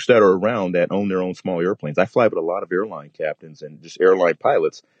there's folks that are around that own their own small airplanes. I fly with a lot of airline captains and just airline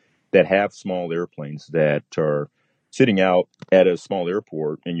pilots that have small airplanes that are sitting out at a small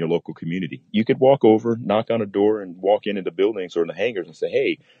airport in your local community. You could walk over, knock on a door, and walk into the buildings or in the hangars and say,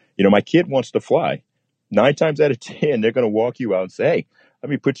 hey, you know, my kid wants to fly. 9 times out of 10, they're going to walk you out and say, hey, let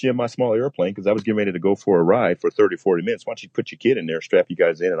me put you in my small airplane because I was getting ready to go for a ride for 30, 40 minutes. Why don't you put your kid in there, strap you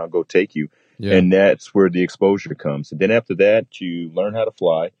guys in, and I'll go take you. Yeah. And that's where the exposure comes. And then after that, you learn how to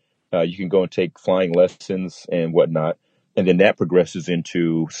fly. You can go and take flying lessons and whatnot. And then that progresses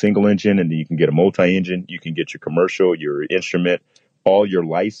into single engine, and then you can get a multi-engine. You can get your commercial, your instrument, all your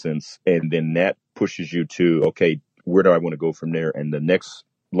license. And then that pushes you to, okay, where do I want to go from there? And the next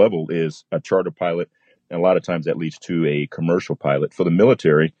level is a charter pilot. And a lot of times that leads to a commercial pilot. For the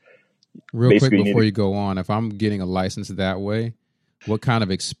military, real quick before you go on, if I'm getting a license that way, what kind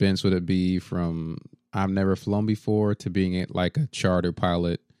of expense would it be from I've never flown before to being like a charter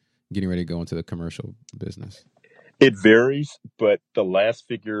pilot, getting ready to go into the commercial business? It varies, but the last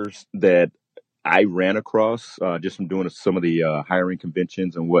figures that I ran across just from doing some of the hiring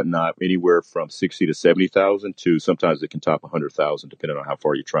conventions and whatnot, anywhere from 60 to 70,000 to sometimes it can top 100,000, depending on how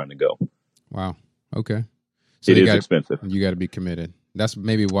far you're trying to go. Wow. Okay. So it is expensive. You got to be committed. That's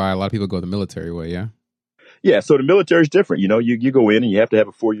maybe why a lot of people go the military way. Yeah. Yeah, so the military is different. You know, you go in and you have to have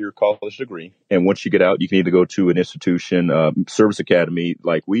a 4-year college degree. And once you get out, you can either go to an institution, service academy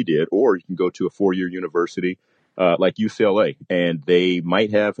like we did, or you can go to a 4-year university like UCLA. And they might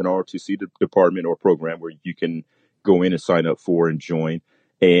have an ROTC department or program where you can go in and sign up for and join.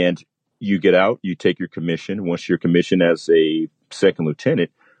 And you get out, you take your commission. Once you're commissioned as a second lieutenant,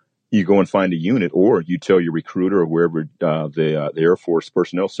 you go and find a unit, or you tell your recruiter or wherever the Air Force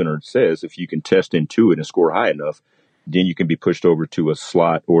Personnel Center says, if you can test into it and score high enough, then you can be pushed over to a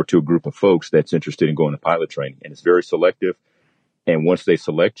slot or to a group of folks that's interested in going to pilot training. And it's very selective. And once they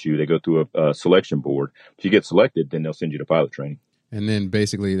select you, they go through a selection board. If you get selected, then they'll send you to pilot training. And then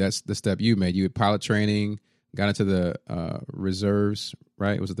basically that's the step you made. You had pilot training, got into the reserves,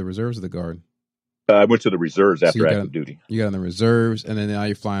 right? Was it the reserves or the Guard? I went to the reserves after active duty. You got in the reserves, and then now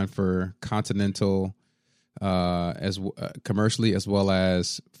you're flying for Continental commercially as well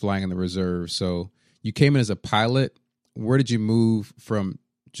as flying in the reserves. So you came in as a pilot. Where did you move from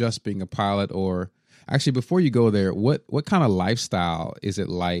just being a pilot? Or actually, before you go there, what kind of lifestyle is it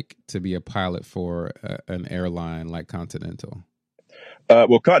like to be a pilot for an airline like Continental?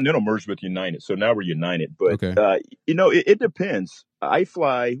 Well, Continental merged with United, so now we're United. But, okay. It depends. I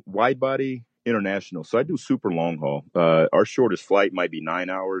fly wide body international, so I do super long haul. Our shortest flight might be 9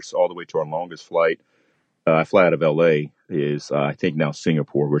 hours all the way to our longest flight. I fly out of LA is I think now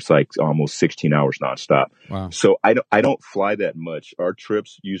Singapore, where it's like almost 16 hours nonstop. Wow. So I don't fly that much. Our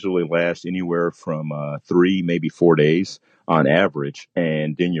trips usually last anywhere from 3, maybe 4 days on average,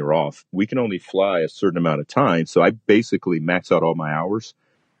 and then you're off. We can only fly a certain amount of time, so I basically max out all my hours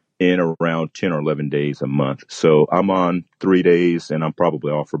in around 10 or 11 days a month. So I'm on 3 days and I'm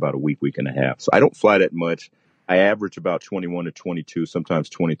probably off for about a week and a half. So I don't fly that much. I average about 21 to 22, sometimes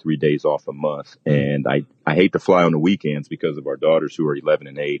 23 days off a month. And I hate to fly on the weekends because of our daughters who are 11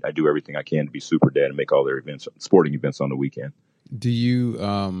 and 8. I do everything I can to be super dad and make all their sporting events on the weekend. Do you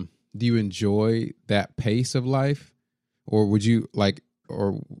enjoy that pace of life, or would you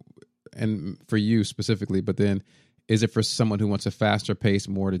and for you specifically, but then is it for someone who wants a faster pace,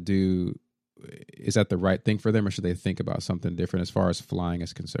 more to do? Is that the right thing for them, or should they think about something different as far as flying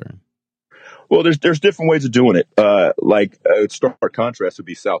is concerned? Well, there's different ways of doing it. Stark contrast would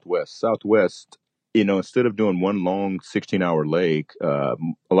be Southwest. Southwest, instead of doing one long 16-hour leg, a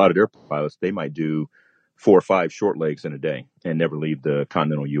lot of their pilots, they might do 4 or 5 short legs in a day and never leave the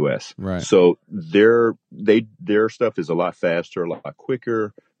continental U.S. Right. So their stuff is a lot faster, a lot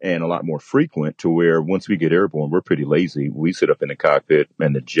quicker, and a lot more frequent, to where once we get airborne, we're pretty lazy. We sit up in the cockpit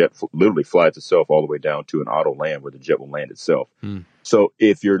and the jet literally flies itself all the way down to an auto land where the jet will land itself. So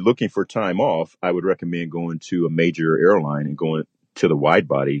if you're looking for time off, I would recommend going to a major airline and going to the wide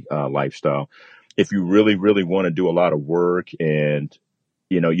body lifestyle. If you really, really want to do a lot of work and,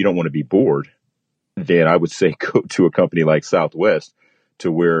 you don't want to be bored, then I would say go to a company like Southwest,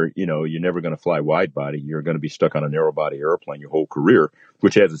 to where, you're never going to fly wide body. You're going to be stuck on a narrow body airplane your whole career,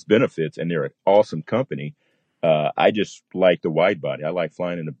 which has its benefits, and they're an awesome company. I just like the wide body. I like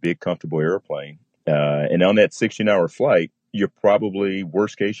flying in a big, comfortable airplane. And on that 16-hour flight, you're probably,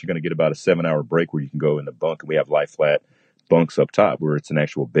 worst case, you're going to get about a 7-hour break where you can go in the bunk. And we have lie flat bunks up top where it's an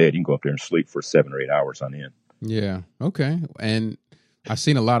actual bed. You can go up there and sleep for 7 or 8 hours on end. Yeah. Okay. And I've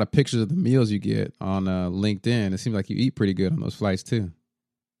seen a lot of pictures of the meals you get on LinkedIn. It seems like you eat pretty good on those flights too.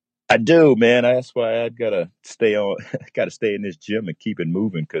 I do, man. That's why I gotta stay in this gym and keep it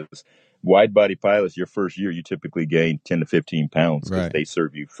moving, because wide body pilots, your first year, you typically gain 10 to 15 pounds because They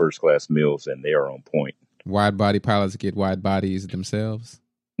serve you first class meals and they are on point. Wide body pilots get wide bodies themselves.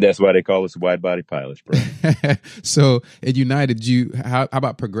 That's why they call us wide body pilots, bro. So at United, how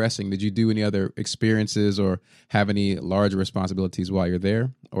about progressing? Did you do any other experiences or have any larger responsibilities while you're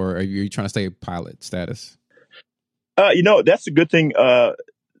there, or are you trying to stay pilot status? That's a good thing.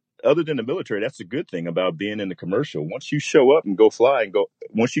 Other than the military, that's a good thing about being in the commercial. Once you show up and go fly and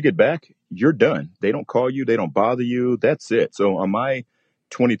once you get back, you're done. They don't call you. They don't bother you. That's it. So on my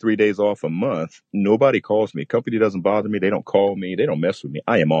 23 days off a month, nobody calls me. Company doesn't bother me. They don't call me. They don't mess with me.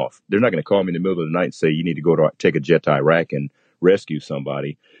 I am off. They're not going to call me in the middle of the night and say, you need to take a jet to Iraq and rescue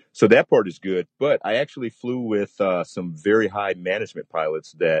somebody. So that part is good. But I actually flew with some very high management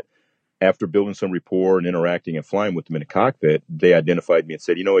pilots that, after building some rapport and interacting and flying with them in the cockpit, they identified me and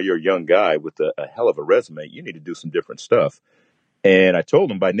said, you're a young guy with a hell of a resume. You need to do some different stuff. And I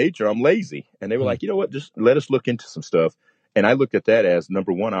told them by nature, I'm lazy. And they were like, you know what, just let us look into some stuff. And I looked at that as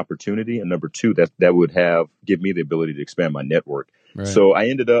number one, opportunity, and number two, that would give me the ability to expand my network. Right. So I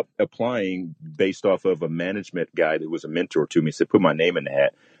ended up applying based off of a management guy that was a mentor to me, said, put my name in the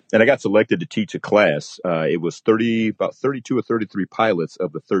hat. And I got selected to teach a class. It was about 32 or 33 pilots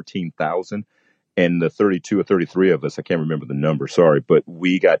of the 13,000. And the 32 or 33 of us, I can't remember the number, sorry, but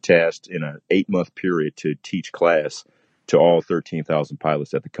we got tasked in an 8-month period to teach class to all 13,000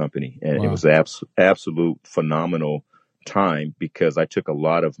 pilots at the company. And Wow. It was absolute phenomenal time because I took a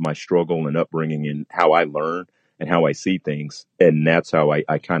lot of my struggle and upbringing and how I learn and how I see things. And that's how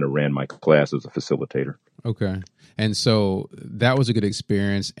I kind of ran my class as a facilitator. Okay. And so that was a good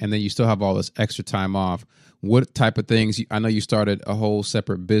experience. And then you still have all this extra time off. What type of things? I know you started a whole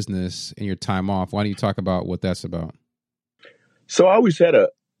separate business in your time off. Why don't you talk about what that's about? So I always had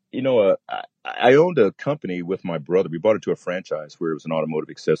I owned a company with my brother. We bought it to a franchise where it was an automotive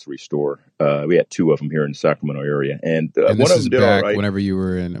accessory store. We had 2 of them here in the Sacramento area. And this one of is them did back all right. Whenever you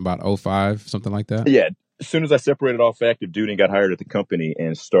were in about 05, something like that? Yeah. As soon as I separated off active duty and got hired at the company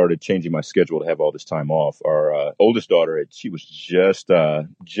and started changing my schedule to have all this time off, our oldest daughter, she was just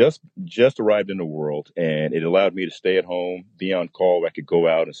arrived in the world, and it allowed me to stay at home, be on call. I could go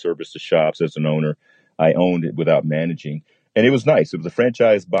out and service the shops as an owner. I owned it without managing. And it was nice. It was a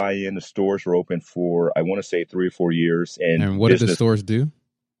franchise buy-in. The stores were open for, I want to say, 3 or 4 years. And what did the stores do?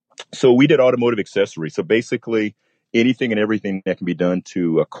 So we did automotive accessories. So basically anything and everything that can be done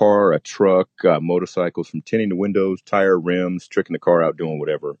to a car, a truck, motorcycles, from tinting the windows, tire rims, tricking the car out, doing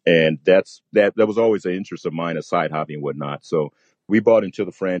whatever. And that was always an interest of mine, a side hobby and whatnot. So we bought into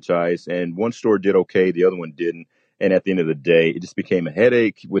the franchise, and one store did okay, the other one didn't. And at the end of the day, it just became a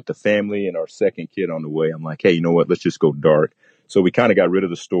headache with the family and our second kid on the way. I'm like, hey, you know what? Let's just go dark. So we kind of got rid of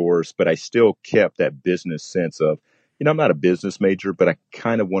the stores, but I still kept that business sense of, I'm not a business major, but I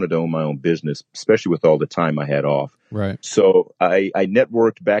kind of wanted to own my own business, especially with all the time I had off. Right. So I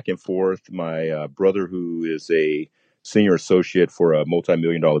networked back and forth. My brother, who is a senior associate for a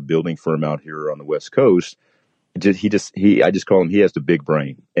multi-million-dollar building firm out here on the West Coast, I just call him, he has the big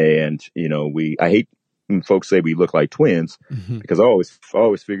brain. And, I hate when folks say we look like twins, because I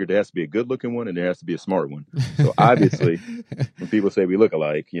always figured there has to be a good looking one and there has to be a smart one. So obviously when people say we look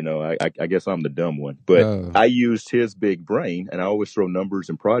alike, I guess I'm the dumb one, but I used his big brain, and I always throw numbers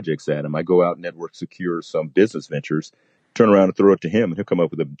and projects at him. I go out, network, secure some business ventures, turn around and throw it to him, and he'll come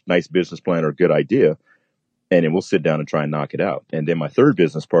up with a nice business plan or a good idea. And then we'll sit down and try and knock it out. And then my third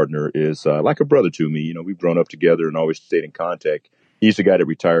business partner is like a brother to me. We've grown up together and always stayed in contact. He's the guy that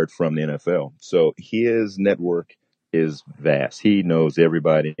retired from the NFL. So his network is vast. He knows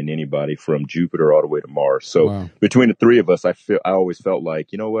everybody and anybody from Jupiter all the way to Mars. So Between the 3 of us, I always felt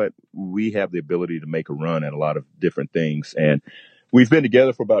like, you know what, we have the ability to make a run at a lot of different things. And we've been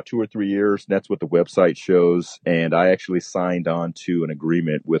together for about 2 or 3 years. And that's what the website shows. And I actually signed on to an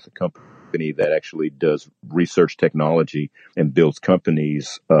agreement with a company that actually does research technology and builds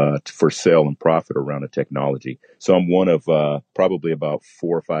companies for sale and profit around the technology. So I'm one of probably about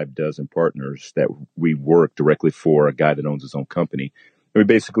 4 or 5 dozen partners that we work directly for a guy that owns his own company. And we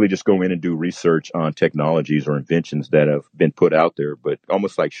basically just go in and do research on technologies or inventions that have been put out there, but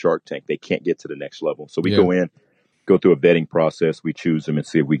almost like Shark Tank, they can't get to the next level. So we go in, go through a vetting process. We choose them and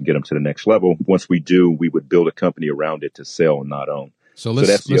see if we can get them to the next level. Once we do, we would build a company around it to sell and not own. So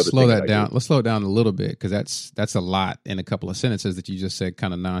let's slow that down. Let's slow it down a little bit, because that's a lot in a couple of sentences that you just said,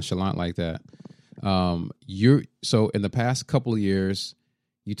 kind of nonchalant like that. So in the past couple of years,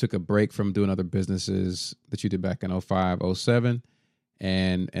 you took a break from doing other businesses that you did back in 05, 07.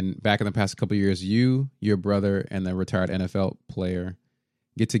 And back in the past couple of years, your brother, and the retired NFL player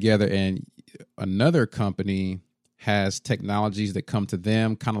get together, and another company has technologies that come to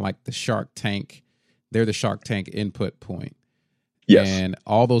them, kind of like the Shark Tank. They're the Shark Tank input point. Yes. And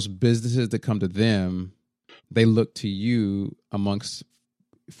all those businesses that come to them, they look to you amongst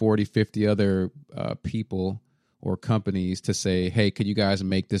 40, 50 other people or companies to say, hey, could you guys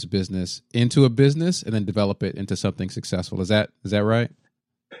make this business into a business and then develop it into something successful? Is that right?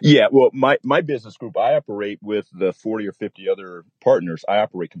 Yeah, well, my business group, I operate with the 40 or 50 other partners. I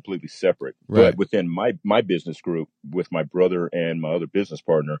operate completely separate. Right. But within my business group, with my brother and my other business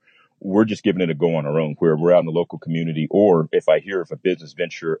partner, we're just giving it a go on our own, where we're out in the local community. Or if I hear of a business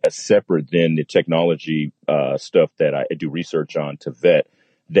venture as separate than the technology stuff that I do research on to vet,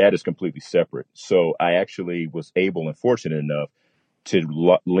 that is completely separate. So I actually was able and fortunate enough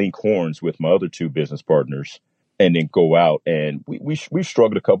to link horns with my other 2 business partners, and then go out. And we've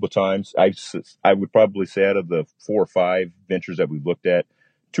struggled a couple of times. I would probably say out of the 4 or 5 ventures that we've looked at,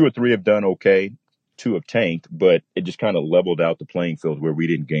 2 or 3 have done okay, 2 have tanked, but it just kind of leveled out the playing field where we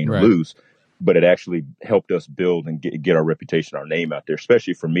didn't gain or lose. but it actually helped us build and get our reputation, our name out there,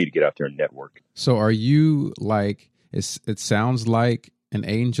 especially for me to get out there and network. So are you like, it sounds like an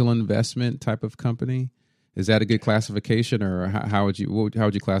angel investment type of company? Is that a good classification, or how would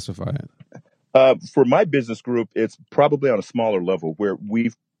you classify it? For my business group, it's probably on a smaller level where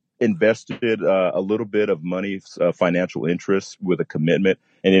we've invested a little bit of money, financial interest with a commitment.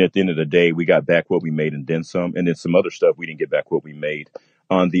 And then at the end of the day, we got back what we made and then some. And then some other stuff, we didn't get back what we made.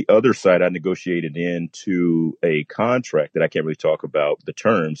 On the other side, I negotiated into a contract that I can't really talk about the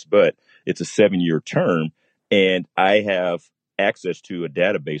terms, but it's a 7-year term. And I have access to a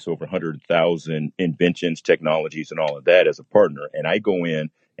database over 100,000 inventions, technologies, and all of that as a partner. And I go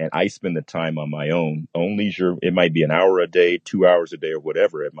in and I spend the time on my own leisure. It might be an hour a day, 2 hours a day, or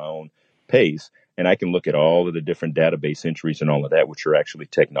whatever at my own pace. And I can look at all of the different database entries and all of that, which are actually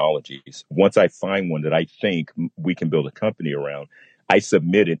technologies. Once I find one that I think we can build a company around, I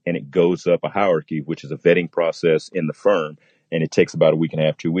submit it and it goes up a hierarchy, which is a vetting process in the firm. And it takes about a week and a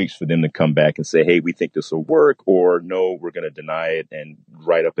half, 2 weeks for them to come back and say, hey, we think this will work, or no, we're going to deny it and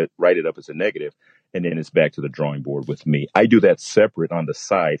write it up as a negative. And then it's back to the drawing board with me. I do that separate on the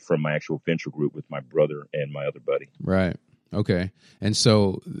side from my actual venture group with my brother and my other buddy. Right. Okay. And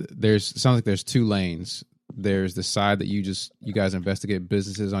so sounds like there's two lanes. There's the side that you guys investigate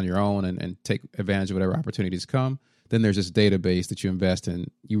businesses on your own and take advantage of whatever opportunities come. Then there's this database that you invest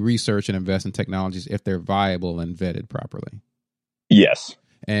in. You research and invest in technologies if they're viable and vetted properly. Yes.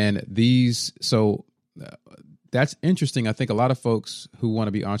 And that's interesting. I think a lot of folks who want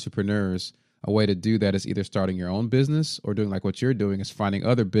to be entrepreneurs, a way to do that is either starting your own business or doing like what you're doing, is finding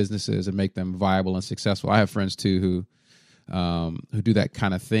other businesses and make them viable and successful. I have friends too who do that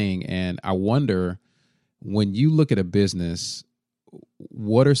kind of thing. And I wonder, when you look at a business,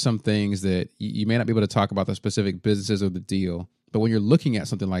 what are some things that you may not be able to talk about the specific businesses or the deal, but when you're looking at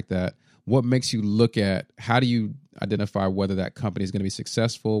something like that, what makes you look at, how do you identify whether that company is going to be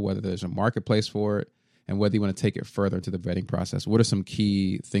successful, whether there's a marketplace for it, and whether you want to take it further into the vetting process? What are some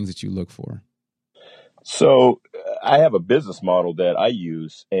key things that you look for? So I have a business model that I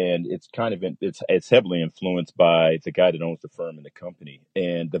use, and it's it's heavily influenced by the guy that owns the firm and the company.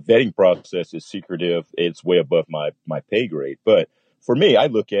 And the vetting process is secretive. It's way above my pay grade. But for me, I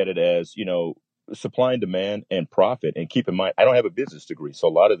look at it as, supply and demand and profit. And keep in mind, I don't have a business degree. So a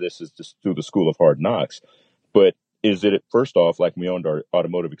lot of this is just through the School of Hard Knocks. But is it, first off, like we owned our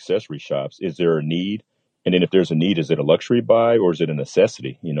automotive accessory shops, is there a need? And then if there's a need, is it a luxury buy or is it a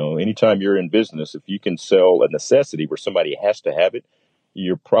necessity? Anytime you're in business, if you can sell a necessity where somebody has to have it,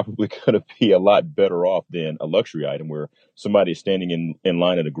 you're probably going to be a lot better off than a luxury item where somebody is standing in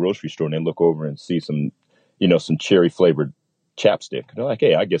line at a grocery store and they look over and see some cherry flavored chapstick. They're like,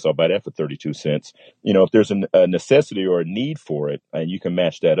 hey, I guess I'll buy that for 32 cents. If there's a necessity or a need for it and you can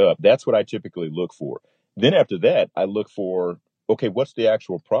match that up, that's what I typically look for. Then after that, I look for, okay, what's the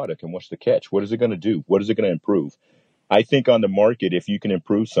actual product and what's the catch? What is it going to do? What is it going to improve? I think on the market, if you can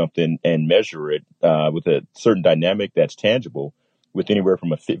improve something and measure it with a certain dynamic that's tangible, with anywhere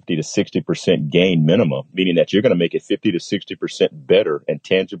from a 50 to 60% gain minimum, meaning that you're going to make it 50 to 60% better and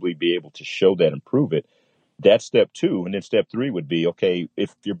tangibly be able to show that and prove it, that's step 2. And then step 3 would be, okay,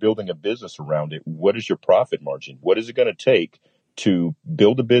 if you're building a business around it, what is your profit margin? What is it going to take to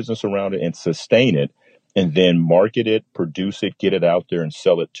build a business around it and sustain it, and then market it, produce it, get it out there and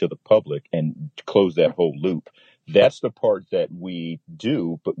sell it to the public and close that whole loop? That's the part that we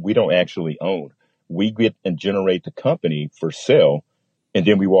do, but we don't actually own. We get and generate the company for sale, and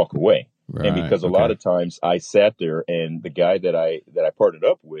then we walk away. Right. And because a lot of times I sat there, and the guy that I partnered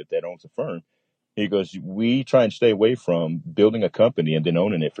up with that owns the firm, he goes, we try and stay away from building a company and then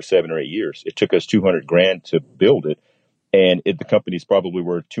owning it for 7 or 8 years. It took us $200,000 to build it. And the company's probably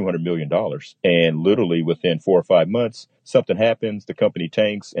worth $200 million. And literally within 4 or 5 months, something happens, the company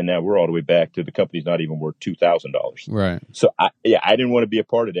tanks, and now we're all the way back to the company's not even worth $2,000. Right. So I didn't want to be a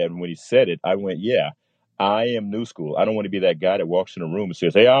part of that. And when he said it, I went, I am new school. I don't want to be that guy that walks in a room and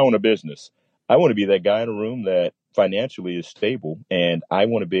says, hey, I own a business. I want to be that guy in a room that financially is stable, and I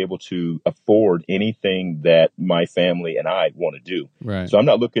want to be able to afford anything that my family and I want to do. Right. So I'm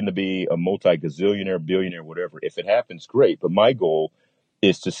not looking to be a multi-gazillionaire, billionaire, whatever. If it happens, great. But my goal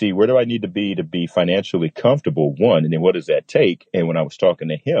is to see, where do I need to be financially comfortable, one, and then what does that take? And when I was talking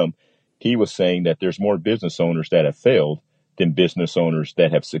to him, he was saying that there's more business owners that have failed than business owners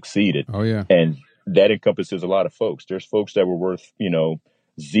that have succeeded. Oh, yeah. And that encompasses a lot of folks. There's folks that were worth,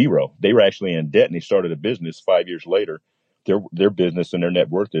 zero. They were actually in debt and they started a business. 5 years later, their business and their net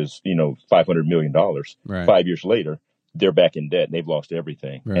worth is, $500 million. Right. 5 years later, they're back in debt and they've lost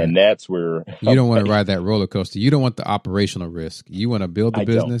everything. Right. And that's where you don't want to ride that roller coaster. You don't want the operational risk. You want to build the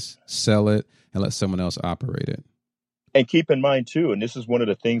business, sell it, and let someone else operate it. And keep in mind, too, and this is one of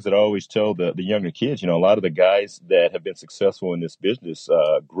the things that I always tell the younger kids, you know, a lot of the guys that have been successful in this business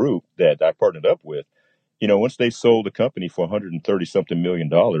group that I partnered up with, you know, once they sold the company for $130-something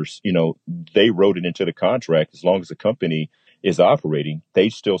million, you know, they wrote it into the contract. As long as the company is operating, they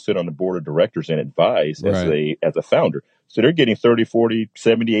still sit on the board of directors and advise as a founder. So they're getting $30, $40,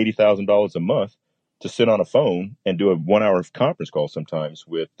 $70, $80,000 a month to sit on a phone and do a 1 hour conference call sometimes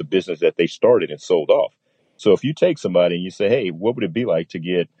with the business that they started and sold off. So if you take somebody and you say, hey, what would it be like to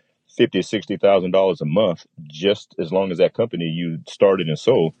get $50,000 to $60,000 a month, just as long as that company you started and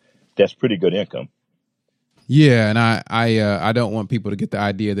sold, that's pretty good income. Yeah, and I don't want people to get the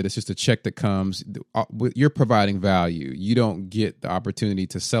idea that it's just a check that comes. You're providing value. You don't get the opportunity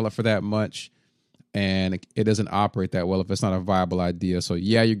to sell it for that much, and it doesn't operate that well if it's not a viable idea. So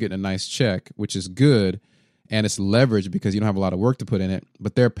yeah, you're getting a nice check, which is good, and it's leveraged because you don't have a lot of work to put in it,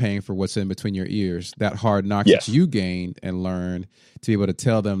 but they're paying for what's in between your ears, that hard knocks that you gained and learned to be able to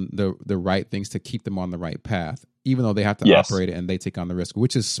tell them the right things to keep them on the right path, even though they have to operate it and they take on the risk,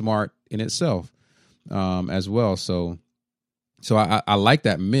 which is smart in itself. As well. So I like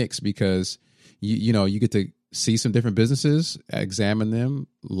that mix because you get to see some different businesses, examine them,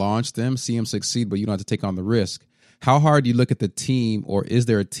 launch them, see them succeed, but you don't have to take on the risk. How hard do you look at the team, or is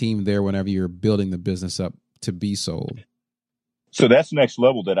there a team there whenever you're building the business up to be sold? So that's the next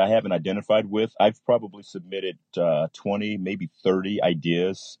level that I haven't identified with. I've probably submitted 20, maybe 30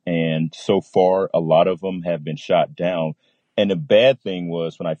 ideas. And so far, a lot of them have been shot down. And the bad thing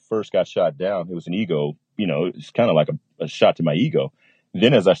was when I first got shot down, it was an ego, you know, it's kind of like a shot to my ego.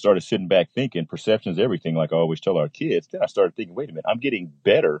 Then as I started sitting back thinking, perception is everything, like I always tell our kids, then I started thinking, wait a minute, I'm getting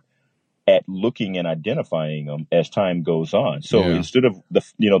better at looking and identifying them as time goes on. So instead of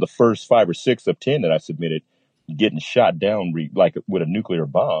the first 5 or 6 of 10 that I submitted getting shot down like with a nuclear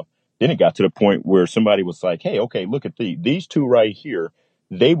bomb, then it got to the point where somebody was like, hey, okay, look at these two right here.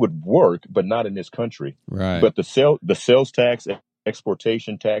 They would work, but not in this country. Right. But the sales tax,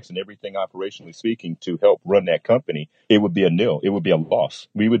 exportation tax, and everything operationally speaking to help run that company, it would be a nil. It would be a loss.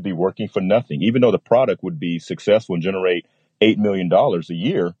 We would be working for nothing. Even though the product would be successful and generate $8 million a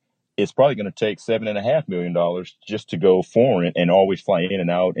year, it's probably going to take $7.5 million just to go foreign and always fly in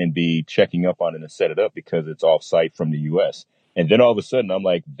and out and be checking up on it and set it up because it's off site from the U.S. And then all of a sudden, I'm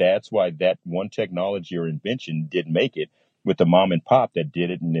like, that's why that one technology or invention didn't make it with the mom and pop that did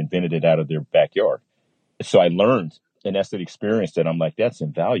it and invented it out of their backyard. So I learned, and that's the experience that I'm like, that's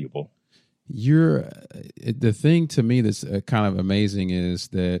invaluable. The thing to me that's kind of amazing is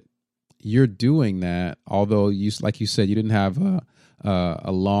that you're doing that, although like you said, you didn't have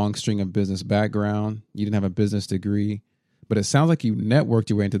a long string of business background. You didn't have a business degree, but it sounds like you networked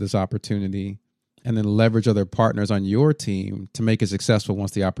your way into this opportunity and then leverage other partners on your team to make it successful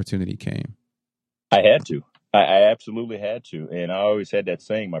once the opportunity came. I had to. I absolutely had to. And I always had that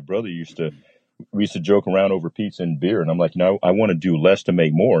saying. My brother we used to joke around over pizza and beer. And I'm like, I want to do less to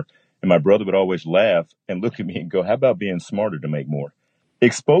make more. And my brother would always laugh and look at me and go, how about being smarter to make more?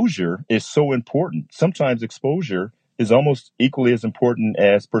 Exposure is so important. Sometimes exposure is almost equally as important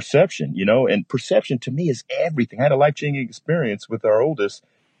as perception, and perception to me is everything. I had a life-changing experience with our oldest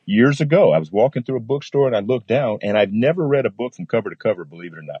years ago. I was walking through a bookstore and I looked down, and I've never read a book from cover to cover,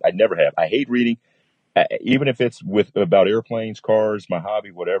 believe it or not. I never have. I hate reading. Even if it's about airplanes, cars, my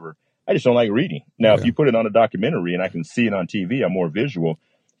hobby, whatever, I just don't like reading. Now, if you put it on a documentary and I can see it on TV, I'm more visual.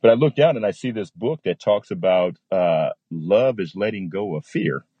 But I look down and I see this book that talks about love is letting go of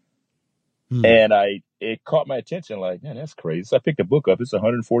fear. And it caught my attention like, man, that's crazy. So I picked the book up. It's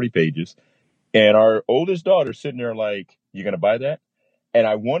 140 pages. And our oldest daughter sitting there like, you going to buy that? And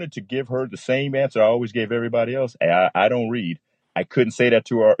I wanted to give her the same answer I always gave everybody else. I don't read. I couldn't say that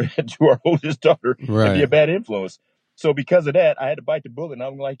to our oldest daughter and be a bad influence. So because of that, I had to bite the bullet. And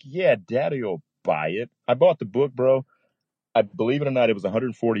I'm like, yeah, Daddy will buy it. I bought the book, bro. I believe it or not, it was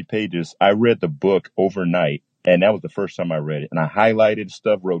 140 pages. I read the book overnight, and that was the first time I read it. And I highlighted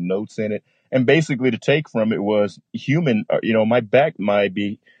stuff, wrote notes in it. And basically the take from it was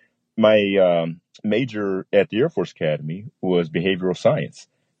my major at the Air Force Academy was behavioral science,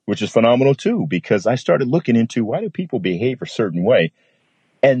 which is phenomenal too, because I started looking into why do people behave a certain way.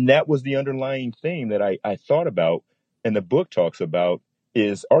 And that was the underlying theme that I thought about, and the book talks about,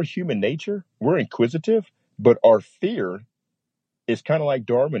 is our human nature. We're inquisitive, but our fear is kind of like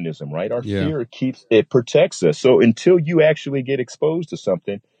Darwinism, right? Our fear protects us. So until you actually get exposed to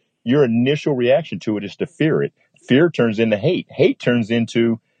something, your initial reaction to it is to fear it. Fear turns into hate. Hate turns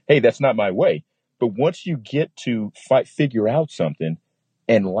into, hey, that's not my way. But once you get to figure out something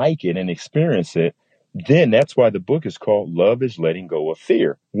and like it and experience it, then that's why the book is called Love is Letting Go of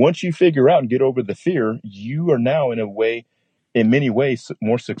Fear. Once you figure out and get over the fear, you are now in many ways,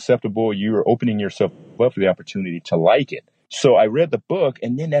 more susceptible. You're opening yourself up for the opportunity to like it. So I read the book,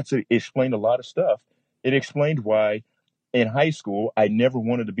 and then it explained a lot of stuff. It explained why in high school, I never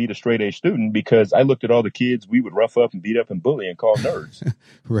wanted to be the straight A student because I looked at all the kids we would rough up and beat up and bully and call nerds.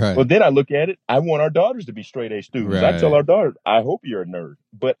 Right. Well, then I look at it, I want our daughters to be straight A students. I tell our daughters, I hope you're a nerd.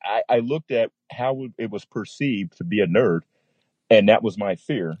 But I looked at how it was perceived to be a nerd, and that was my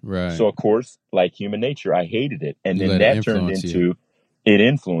fear. Right. So, of course, like human nature, I hated it. And then that turned into, it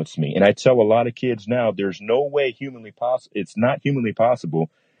influenced me. And I tell a lot of kids now, there's no way it's not humanly possible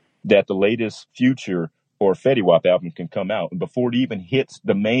that the latest Future or Fetty Wap album can come out. And before it even hits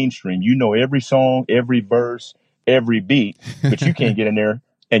the mainstream, you know every song, every verse, every beat, but you can't get in there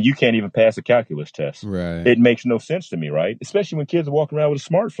and you can't even pass a calculus test. Right. It makes no sense to me, right? Especially when kids are walking around with a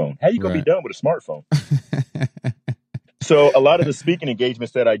smartphone. How you going to be done with a smartphone? So a lot of the speaking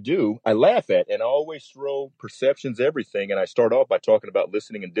engagements that I do, I laugh at, and I always throw perceptions, everything. And I start off by talking about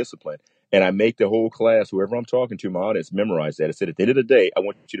listening and discipline. And I make the whole class, whoever I'm talking to, my audience, memorize that. I said, at the end of the day, I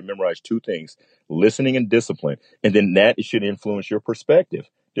want you to memorize two things, listening and discipline. And then that should influence your perspective.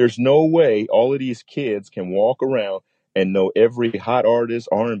 There's no way all of these kids can walk around and know every hot artist,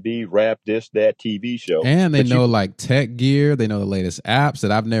 R&B, rap, this, that, TV show. And they know like tech gear. They know the latest apps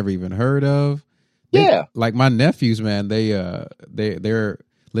that I've never even heard of. Like my nephews, man, they're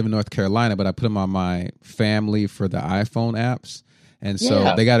live in North Carolina, but I put them on my family for the iPhone apps. And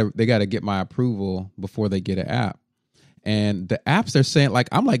so they gotta get my approval before they get an app. And the apps they're saying, like,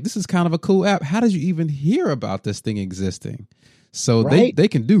 I'm like, this is kind of a cool app. How did you even hear about this thing existing? So they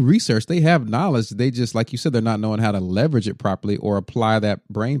can do research. They have knowledge. They just, like you said, they're not knowing how to leverage it properly or apply that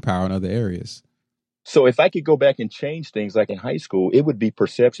brain power in other areas. So if I could go back and change things like in high school, it would be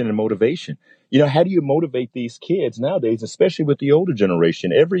perception and motivation. You know, how do you motivate these kids nowadays, especially with the older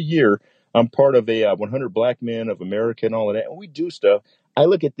generation? Every year, I'm part of a 100 Black Men of America and all of that, and we do stuff. I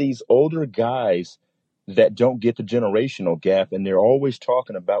look at these older guys that don't get the generational gap, and they're always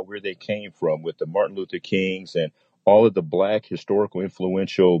talking about where they came from with the Martin Luther Kings and all of the Black historical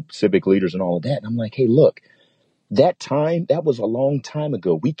influential civic leaders and all of that. And I'm like, hey, look, that was a long time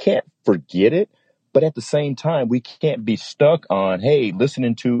ago. We can't forget it. But at the same time, we can't be stuck on, hey,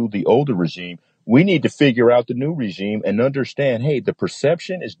 listening to the older regime. We need to figure out the new regime and understand, hey, the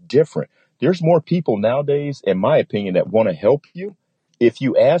perception is different. There's more people nowadays, in my opinion, that want to help you if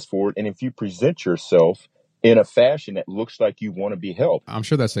you ask for it and if you present yourself in a fashion that looks like you want to be helped. I'm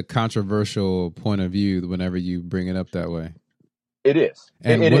sure that's a controversial point of view whenever you bring it up that way. It is.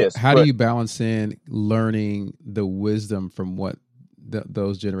 And how do you balance in learning the wisdom from what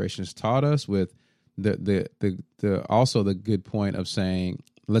those generations taught us with the also the good point of saying,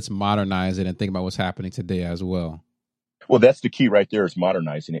 let's modernize it and think about what's happening today as well? Well, that's the key right there, is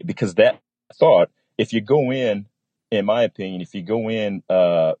modernizing it, because that thought, if you go in my opinion, if you go in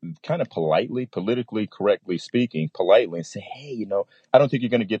kind of politely, politically correctly speaking, politely, and say, hey, you know, I don't think you're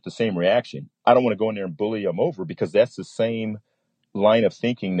going to get the same reaction. I don't want to go in there and bully them over, because that's the same line of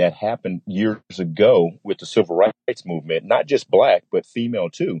thinking that happened years ago with the civil rights movement, not just Black, but female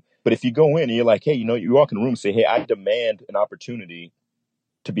too. But if you go in and you're like, hey, you know, you walk in the room and say, hey, I demand an opportunity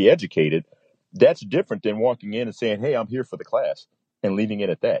to be educated. That's different than walking in and saying, hey, I'm here for the class, and leaving it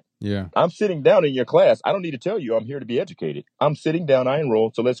at that. Yeah. I'm sitting down in your class. I don't need to tell you I'm here to be educated. I'm sitting down, I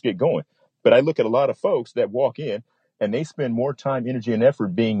enroll, so let's get going. But I look at a lot of folks that walk in and they spend more time, energy, and effort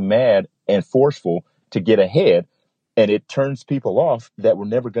being mad and forceful to get ahead. And it turns people off that were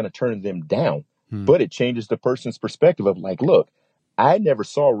never going to turn them down. But it changes the person's perspective of like, look, I never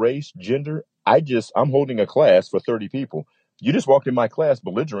saw race, gender. I'm holding a class for 30 people. You just walked in my class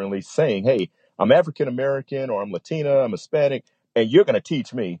belligerently saying, hey, I'm African-American, or I'm Latina, I'm Hispanic, and you're going to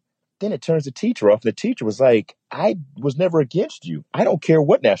teach me. Then it turns the teacher off. The teacher was like, I was never against you. I don't care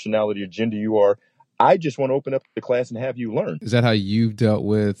what nationality or gender you are. I just want to open up the class and have you learn. Is that how you've dealt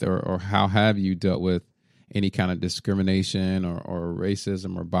with, or how have you dealt with any kind of discrimination or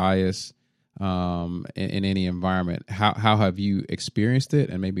racism or bias in any environment? How have you experienced it,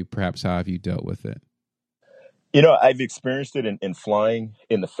 and maybe perhaps how have you dealt with it? You know, I've experienced it in flying,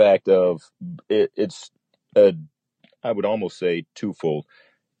 in the fact of I would almost say twofold.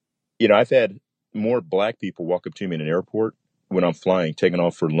 You know, I've had more Black people walk up to me in an airport when I'm flying, taking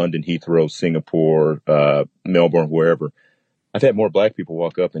off for London, Heathrow, Singapore, Melbourne, wherever. I've had more Black people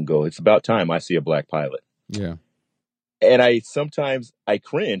walk up and go, it's about time I see a Black pilot. Yeah. And I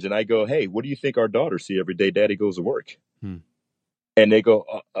cringe and I go, hey, what do you think our daughters see every day Daddy goes to work? And they go,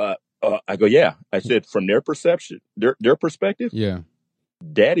 I go, yeah. I said, from their perception, their perspective, Yeah.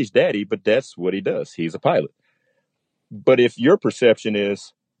 daddy's daddy, but that's what he does. He's a pilot. But if your perception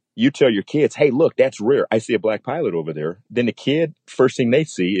is you tell your kids, hey, look, that's rare. I see a black pilot over there. Then the kid, first thing they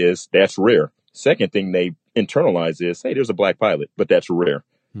see is that's rare. Second thing they internalize is, hey, there's a black pilot, but that's rare.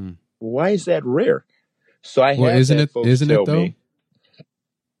 Why is that rare? So I have isn't had it? folks Isn't tell it though? me,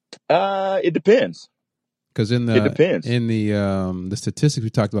 it depends. Because in It depends. the statistics we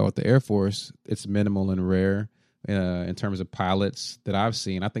talked about with the Air Force, it's minimal and rare in terms of pilots that I've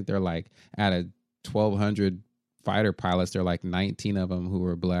seen. I think they're like out of 1,200 fighter pilots, there are like 19 of them who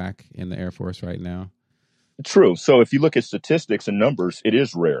are black in the Air Force right now. True. So if you look at statistics and numbers, it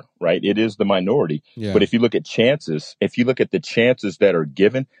is rare, right? It is the minority. Yeah. But if you look at chances, if you look at the chances that are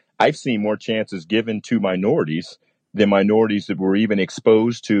given, I've seen more chances given to minorities than minorities that were even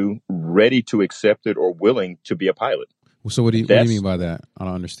exposed to, ready to accept it, or willing to be a pilot. So what do you mean by that? I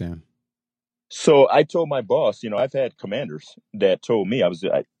don't understand. So I told my boss, I've had commanders that told me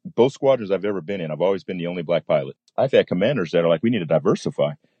both squadrons I've ever been in, I've always been the only black pilot. I've had commanders that are like, we need to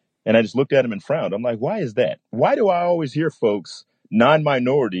diversify. And I just looked at him and frowned. I'm like, why is that? Why do I always hear folks,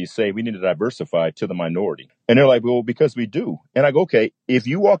 non-minorities, say we need to diversify to the minority? And they're like, well, because we do. And I go, okay, if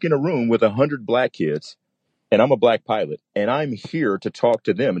you walk in a room with 100 black kids and I'm a black pilot and I'm here to talk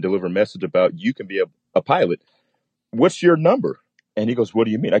to them and deliver a message about you can be a pilot, what's your number? And he goes, what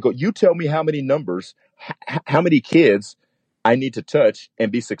do you mean? I go, you tell me how many numbers, how many kids I need to touch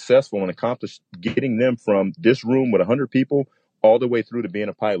and be successful and accomplish getting them from this room with 100 people all the way through to being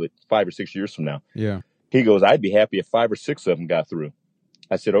a pilot 5 or 6 years from now. Yeah. He goes, I'd be happy if 5 or 6 of them got through.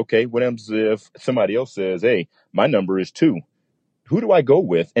 I said, okay, what happens if somebody else says, hey, my number is 2? Who do I go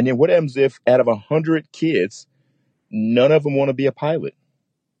with? And then what happens if out of 100 kids, none of them want to be a pilot?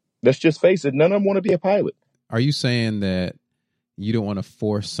 Let's just face it, none of them want to be a pilot. Are you saying that you don't want to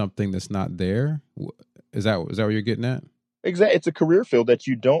force something that's not there? Is that what you're getting at? Exactly. It's a career field that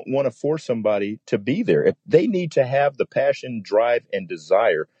you don't want to force somebody to be there. If they need to have the passion, drive, and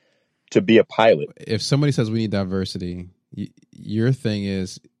desire to be a pilot. If somebody says we need diversity, your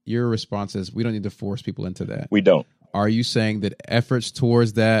response is we don't need to force people into that. We don't. Are you saying that efforts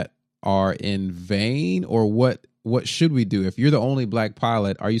towards that are in vain, or what should we do? If you're the only black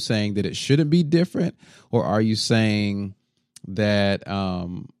pilot, are you saying that it shouldn't be different, or are you saying that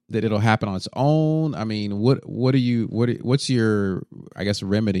that it'll happen on its own? I mean, what's your, I guess,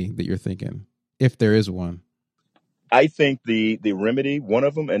 remedy that you're thinking, if there is one? I think the remedy, one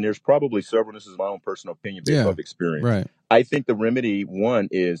of them, and there's probably several, this is my own personal opinion based off experience. Right. I think the remedy, one,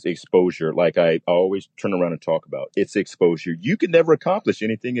 is exposure. Like I always turn around and talk about, it's exposure. You can never accomplish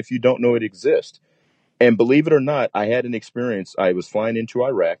anything if you don't know it exists. And believe it or not, I had an experience. I was flying into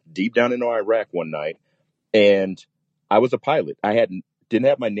Iraq, deep down into Iraq one night, and I was a pilot. I didn't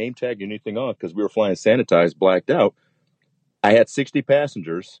have my name tag or anything on because we were flying sanitized, blacked out. I had 60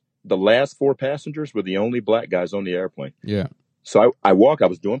 passengers. The last 4 passengers were the only black guys on the airplane. Yeah. So I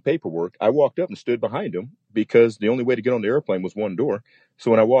was doing paperwork. I walked up and stood behind them because the only way to get on the airplane was one door.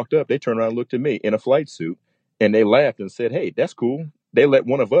 So when I walked up, they turned around and looked at me in a flight suit, and they laughed and said, hey, that's cool. They let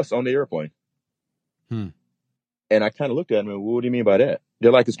one of us on the airplane. And I kind of looked at them and, well, what do you mean by that?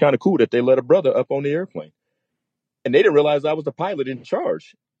 They're like, it's kind of cool that they let a brother up on the airplane. And they didn't realize I was the pilot in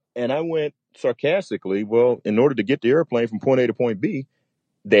charge. And I went sarcastically, well, in order to get the airplane from point A to point B,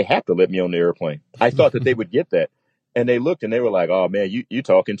 they have to let me on the airplane. I thought that they would get that. And they looked and they were like, oh, man, you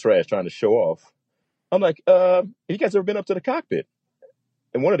talking trash, trying to show off. I'm like, you guys ever been up to the cockpit?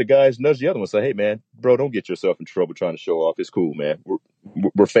 And one of the guys nudged the other one and said, hey, man, bro, don't get yourself in trouble trying to show off. It's cool, man.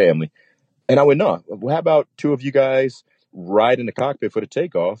 We're family. And I went, no, well, how about 2 of you guys ride in the cockpit for the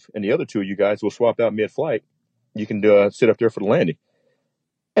takeoff, and the other 2 of you guys will swap out mid-flight. You can sit up there for the landing.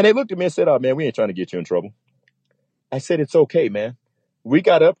 And they looked at me and said, oh, man, we ain't trying to get you in trouble. I said, it's okay, man. We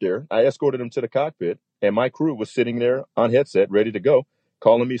got up there. I escorted them to the cockpit, and my crew was sitting there on headset, ready to go,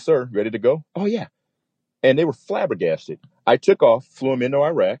 calling me, sir, ready to go? Oh, yeah. And they were flabbergasted. I took off, flew them into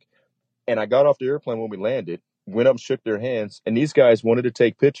Iraq, and I got off the airplane when we landed, went up and shook their hands, and these guys wanted to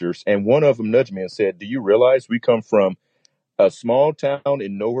take pictures. And one of them nudged me and said, do you realize we come from a small town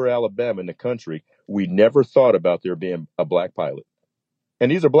in nowhere, Alabama in the country? We never thought about there being a black pilot.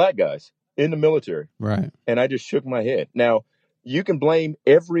 And these are black guys in the military. Right. And I just shook my head. Now, you can blame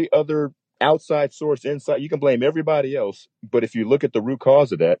every other outside source inside. You can blame everybody else. But if you look at the root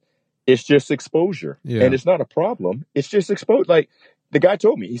cause of that, it's just exposure. Yeah. And it's not a problem. It's just exposure. Like the guy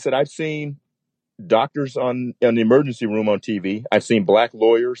told me, he said, I've seen doctors in the emergency room on TV. I've seen black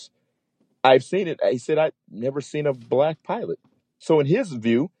lawyers. I've seen it. He said, I've never seen a black pilot. So in his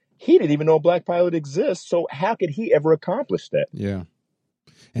view, he didn't even know a black pilot exists. So how could he ever accomplish that? Yeah.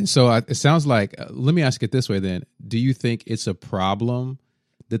 And so it sounds like, let me ask it this way then. Do you think it's a problem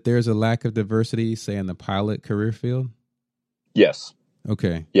that there's a lack of diversity, say, in the pilot career field? Yes.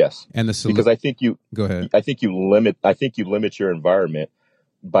 Okay. Yes. And because I think go ahead. I think you limit your environment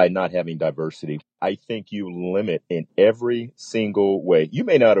by not having diversity. I think you limit in every single way. You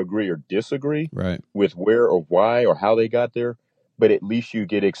may not agree or disagree Right. with where or why or how they got there, but at least you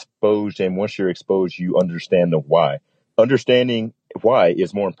get exposed. And once you're exposed, you understand the why. Understanding why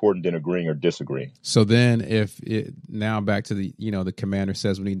is more important than agreeing or disagreeing. So then now back to the commander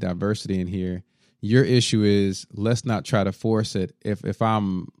says we need diversity in here. Your issue is let's not try to force it. If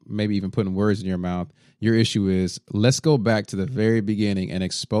I'm maybe even putting words in your mouth, your issue is let's go back to the very beginning and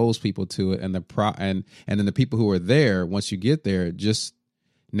expose people to it, and and then the people who are there, once you get there, just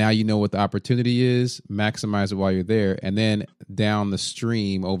now you know what the opportunity is, maximize it while you're there, and then down the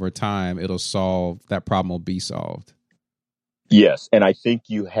stream over time, that problem will be solved. Yes, and I think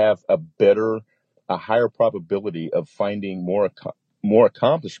you have a higher probability of finding more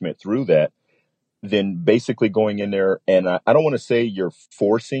accomplishment through that than basically going in there. And I don't want to say you're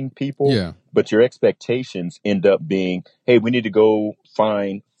forcing people, but your expectations end up being, hey, we need to go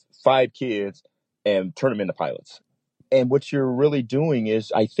find 5 kids and turn them into pilots. And what you're really doing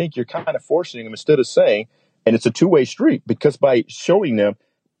is, I think you're kind of forcing them instead of saying, and it's a two-way street, because by showing them,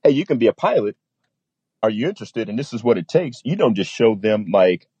 hey, you can be a pilot. Are you interested? And this is what it takes. You don't just show them,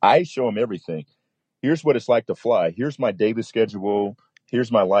 like, I show them everything. Here's what it's like to fly. Here's my daily schedule.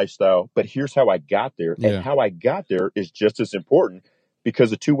 Here's my lifestyle. But here's how I got there. Yeah. And how I got there is just as important, because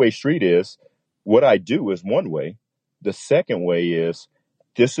the two-way street is what I do is one way. The second way is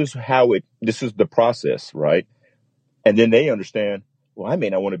this is the process, right? And then they understand, well, I may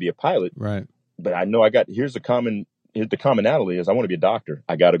not want to be a pilot. Right. But I know here's the commonality is I want to be a doctor.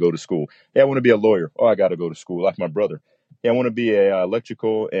 I got to go to school. Yeah, I want to be a lawyer. Oh, I got to go to school, like my brother. Yeah, I want to be a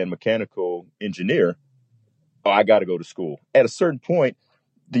electrical and mechanical engineer. Oh, I got to go to school. At a certain point,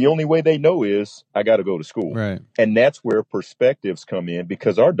 the only way they know is I got to go to school. Right. And that's where perspectives come in,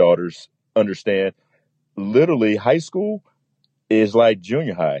 because our daughters understand literally high school is like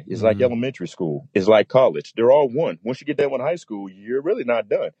junior high. It's like elementary school. It's like college. They're all one. Once you get that one high school, you're really not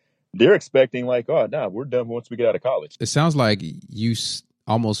done. They're expecting like, oh, no, we're done once we get out of college. It sounds like you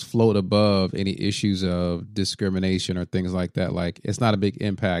almost float above any issues of discrimination or things like that. Like it's not a big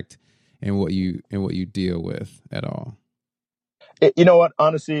impact in what you deal with at all. You know what?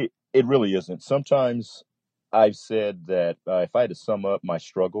 Honestly, it really isn't. Sometimes I've said that if I had to sum up my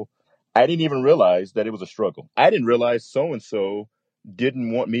struggle, I didn't even realize that it was a struggle. I didn't realize so-and-so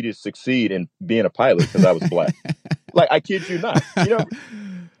didn't want me to succeed in being a pilot because I was black. Like, I kid you not.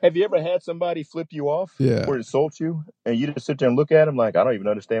 Have you ever had somebody flip you off or insult you, and you just sit there and look at them like, I don't even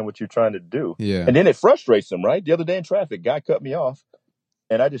understand what you're trying to do? Yeah. And then it frustrates them, right? The other day in traffic, guy cut me off,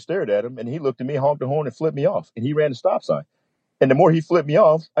 and I just stared at him, and he looked at me, honked the horn, and flipped me off. And he ran the stop sign. And the more he flipped me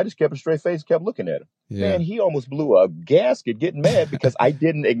off, I just kept a straight face and kept looking at him. Yeah. Man, he almost blew a gasket getting mad because I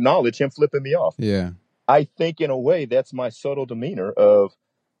didn't acknowledge him flipping me off. Yeah. I think in a way that's my subtle demeanor of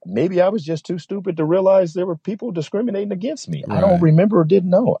maybe I was just too stupid to realize there were people discriminating against me. Right. I don't remember or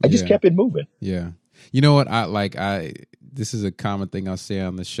didn't know. I just kept it moving. Yeah. You know what? This is a common thing I'll say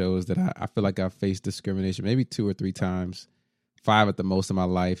on the show is that I feel like I've faced discrimination maybe 2 or 3 times, 5 at the most in my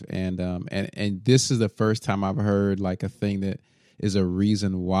life. And this is the first time I've heard like a thing that is a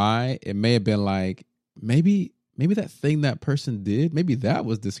reason why. It may have been like, maybe that thing that person did, maybe that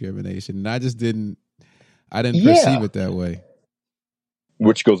was discrimination. And I didn't perceive it that way.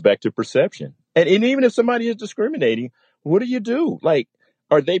 Which goes back to perception. And even if somebody is discriminating, what do you do? Like,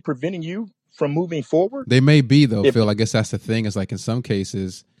 are they preventing you from moving forward? They may be, though, Phil. I guess that's the thing. Is like in some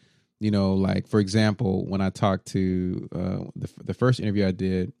cases, like, for example, when I talked to the first interview I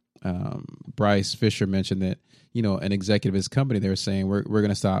did, Bryce Fisher mentioned that, an executive of his company, they were saying, we're going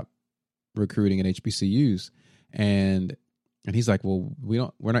to stop recruiting in HBCUs. And he's like, well,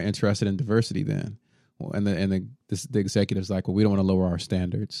 we're not interested in diversity then. And the executive's like, well, we don't want to lower our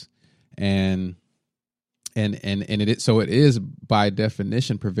standards, and it is by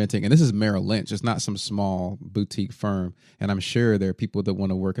definition preventing. And this is Merrill Lynch; it's not some small boutique firm. And I'm sure there are people that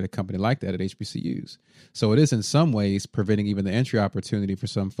want to work at a company like that at HBCUs. So it is in some ways preventing even the entry opportunity for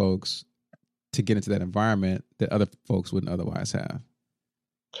some folks to get into that environment that other folks wouldn't otherwise have.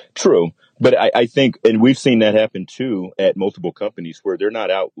 True. But I think, and we've seen that happen too at multiple companies where they're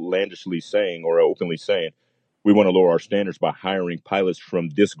not outlandishly saying or openly saying, we want to lower our standards by hiring pilots from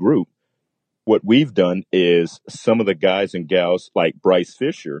this group. What we've done is some of the guys and gals like Bryce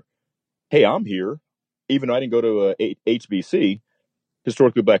Fisher, hey, I'm here, even though I didn't go to HBC,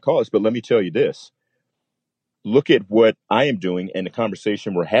 historically black college, but let me tell you this. look at what I am doing and the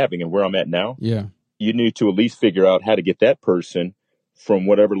conversation we're having and where I'm at now. Yeah. You need to at least figure out how to get that person from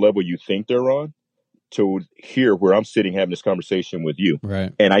whatever level you think they're on to here where I'm sitting having this conversation with you.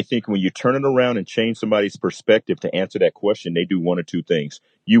 Right. And I think when you turn it around and change somebody's perspective to answer that question, they do one or two things.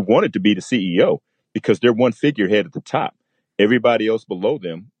 You want it to be the CEO because they're one figurehead at the top. Everybody else below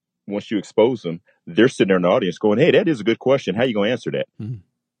them, once you expose them, they're sitting there in the audience going, hey, that is a good question. How are you going to answer that? Mm-hmm.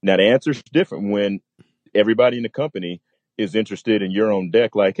 Now, the answer is different when everybody in the company is interested in your own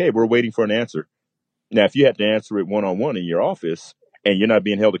deck, like, hey, we're waiting for an answer. Now, if you have to answer it one-on-one in your office and you're not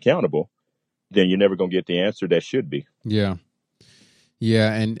being held accountable, then you're never going to get the answer that should be. Yeah.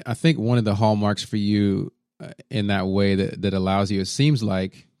 Yeah. And I think one of the hallmarks for you in that way that allows you, it seems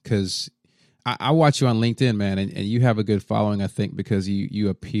like, because I watch you on LinkedIn, man, and you have a good following, I think, because you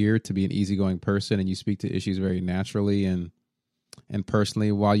appear to be an easygoing person and you speak to issues very naturally and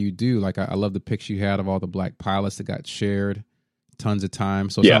personally. While you do, like, I love the picture you had of all the black pilots that got shared tons of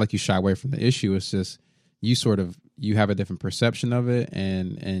times. So it's not like you shy away from the issue. It's just you have a different perception of it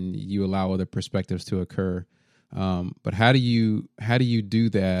and you allow other perspectives to occur. But how do you do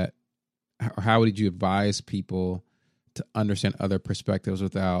that? How would you advise people to understand other perspectives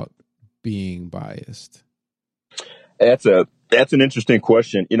without being biased? That's an interesting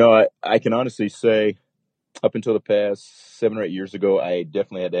question. I can honestly say up until the past 7 or 8 years ago, I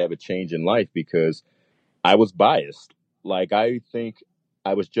definitely had to have a change in life because I was biased. Like, I think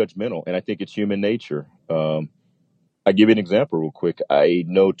I was judgmental, and I think it's human nature. I give you an example real quick. I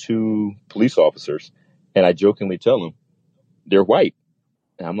know 2 police officers, and I jokingly tell them they're white.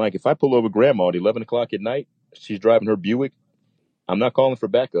 And I'm like, if I pull over grandma at 11 o'clock at night, she's driving her Buick, I'm not calling for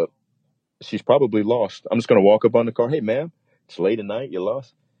backup. She's probably lost. I'm just going to walk up on the car. Hey, ma'am, it's late at night. You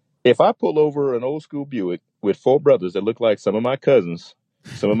lost. If I pull over an old school Buick with 4 brothers that look like some of my cousins,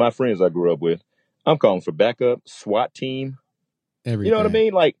 some of my friends I grew up with, I'm calling for backup, SWAT team. Everything. You know what I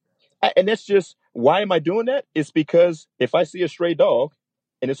mean? Like, and that's just, why am I doing that? It's because if I see a stray dog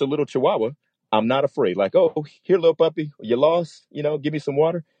and it's a little Chihuahua, I'm not afraid. Like, oh, here, little puppy, you lost, give me some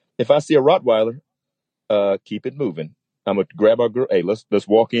water. If I see a Rottweiler, keep it moving. I'm gonna grab our girl. Hey, let's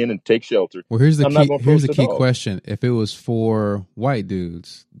walk in and take shelter. Well, here's the key question. If it was 4 white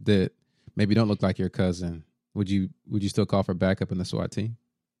dudes that maybe don't look like your cousin, would you still call for backup in the SWAT team?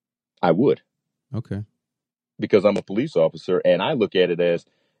 I would. Okay. Because I'm a police officer and I look at it as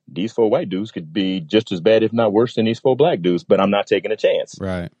these 4 white dudes could be just as bad, if not worse, than these 4 black dudes, but I'm not taking a chance.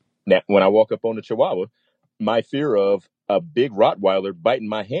 Right. Now, when I walk up on the Chihuahua, my fear of a big Rottweiler biting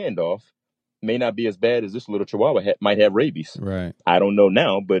my hand off may not be as bad as this little Chihuahua might have rabies. Right. I don't know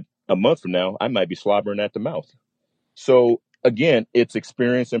now, but a month from now, I might be slobbering at the mouth. So again, it's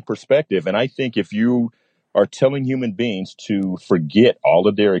experience and perspective. And I think if you are telling human beings to forget all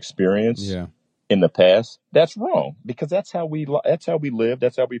of their experience in the past, that's wrong, because that's how we live.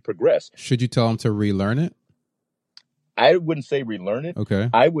 That's how we progress. Should you tell them to relearn it? I wouldn't say relearn it. Okay.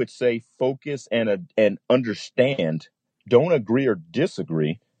 I would say focus and understand. Don't agree or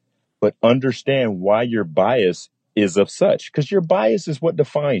disagree, but understand why your bias is of such, because your bias is what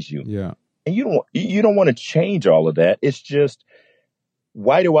defines you. Yeah. And you don't want to change all of that. It's just,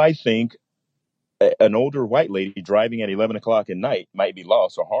 why do I think an older white lady driving at 11 o'clock at night might be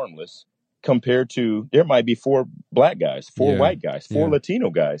lost or harmless compared to there might be 4 black guys, 4 white guys, 4 Latino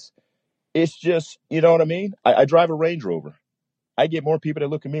guys? It's just, you know what I mean? I drive a Range Rover. I get more people that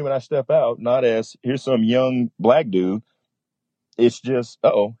look at me when I step out, not as here's some young black dude. It's just,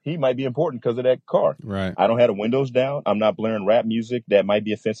 he might be important because of that car. Right. I don't have the windows down. I'm not blaring rap music that might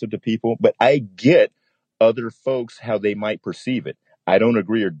be offensive to people, but I get other folks how they might perceive it. I don't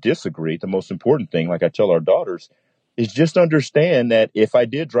agree or disagree. The most important thing, like I tell our daughters, is just understand that if I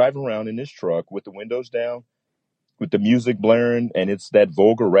did drive around in this truck with the windows down, with the music blaring, and it's that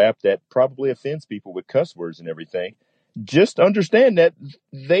vulgar rap that probably offends people with cuss words and everything, just understand that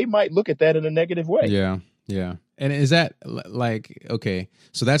they might look at that in a negative way. Yeah. Yeah. And is that like, okay,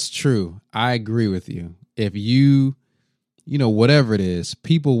 so that's true. I agree with you. If whatever it is,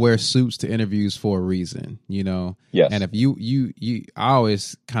 people wear suits to interviews for a reason, Yes. And if I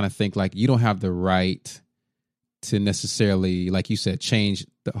always kind of think like you don't have the right to necessarily, like you said, change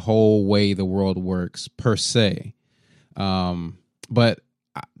the whole way the world works per se. But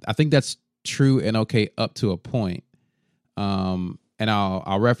I think that's true and okay up to a point. And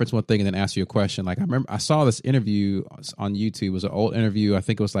I'll reference one thing and then ask you a question. Like, I remember I saw this interview on YouTube. It was an old interview. I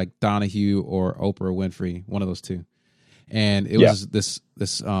think it was like Donahue or Oprah Winfrey, one of those two. And it was this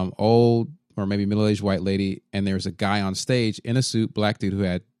old or maybe middle-aged white lady, and there was a guy on stage in a suit, black dude, who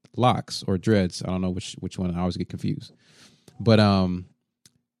had locks or dreads. I don't know which one. I always get confused. But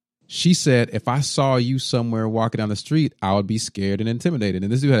She said, if I saw you somewhere walking down the street, I would be scared and intimidated.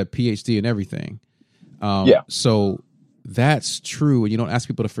 And this dude had a PhD and everything. Yeah. So that's true. And you don't ask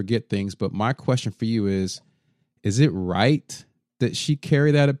people to forget things. But my question for you is it right that she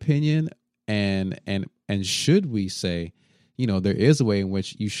carry that opinion? And should we say, there is a way in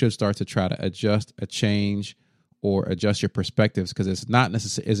which you should start to try to adjust a change or adjust your perspectives? Because it's not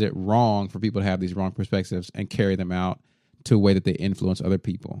necessarily, is it wrong for people to have these wrong perspectives and carry them out to a way that they influence other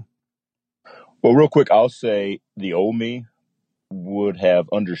people? Well, real quick, I'll say the old me would have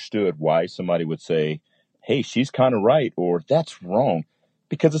understood why somebody would say, hey, she's kind of right, or that's wrong,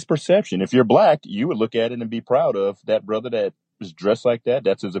 because it's perception. If you're black, you would look at it and be proud of that brother that is dressed like that.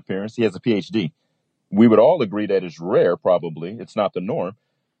 That's his appearance. He has a PhD. We would all agree that it's rare, probably. It's not the norm.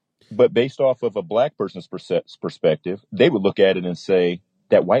 But based off of a black person's perspective, they would look at it and say,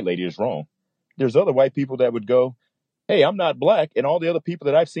 that white lady is wrong. There's other white people that would go, hey, I'm not black. And all the other people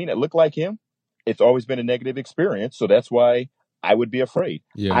that I've seen that look like him, it's always been a negative experience. So that's why I would be afraid.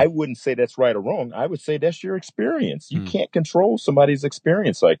 Yeah. I wouldn't say that's right or wrong. I would say that's your experience. You can't control somebody's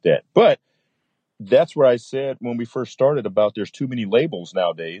experience like that. But that's where I said when we first started about there's too many labels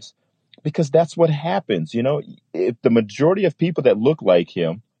nowadays, because that's what happens. If the majority of people that look like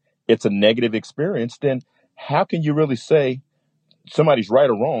him, it's a negative experience, then how can you really say somebody's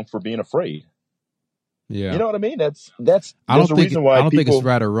right or wrong for being afraid? Yeah. You know what I mean? There's I don't a reason why think it's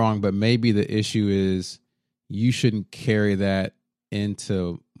right or wrong, but maybe the issue is you shouldn't carry that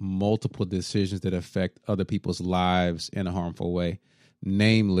into multiple decisions that affect other people's lives in a harmful way.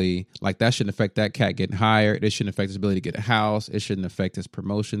 Namely, like that shouldn't affect that cat getting hired. It shouldn't affect his ability to get a house. It shouldn't affect his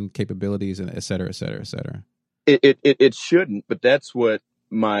promotion capabilities, and et cetera, et cetera, et cetera. It shouldn't, but that's what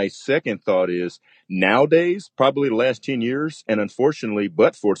my second thought is. Nowadays, probably the last 10 years, and unfortunately,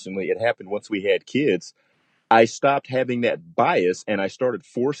 but fortunately, it happened once we had kids, I stopped having that bias and I started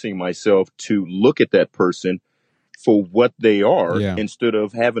forcing myself to look at that person for what they are instead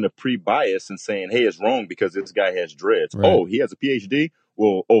of having a pre-bias and saying, hey, it's wrong because this guy has dreads. Right. Oh, he has a PhD?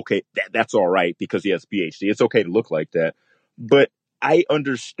 Well, okay, that's all right because he has a PhD. It's okay to look like that. But I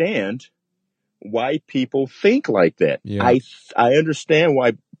understand why people think like that. Yeah. I understand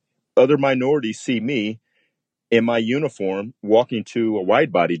why other minorities see me in my uniform walking to a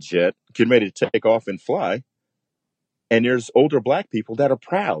wide-body jet, getting ready to take off and fly. And there's older black people that are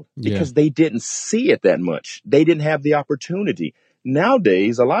proud because they didn't see it that much. They didn't have the opportunity.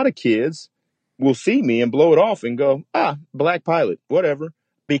 Nowadays, a lot of kids will see me and blow it off and go, black pilot, whatever,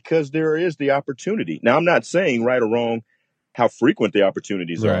 because there is the opportunity. Now, I'm not saying right or wrong how frequent the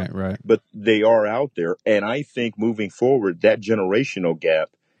opportunities are, right. But they are out there. And I think moving forward, that generational gap,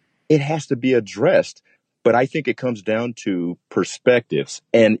 it has to be addressed. But I think it comes down to perspectives,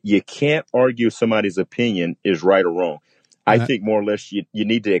 and you can't argue somebody's opinion is right or wrong. I think more or less you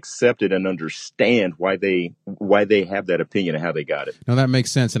need to accept it and understand why they have that opinion and how they got it. No, that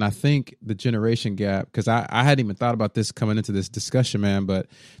makes sense. And I think the generation gap, because I hadn't even thought about this coming into this discussion, man, but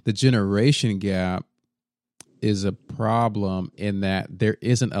the generation gap is a problem in that there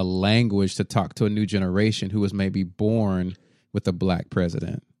isn't a language to talk to a new generation who was maybe born with a black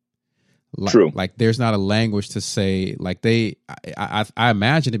president. True. Like there's not a language to say, like I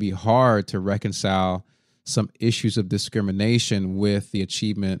imagine it'd be hard to reconcile some issues of discrimination with the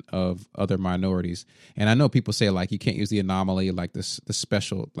achievement of other minorities. And I know people say like you can't use the anomaly, like the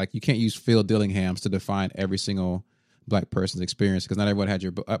special, like you can't use Phil Dillingham's to define every single black person's experience because not everyone had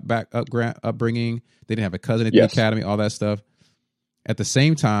your upbringing. They didn't have a cousin at the academy, all that stuff. At the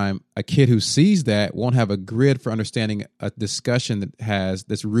same time, a kid who sees that won't have a grid for understanding a discussion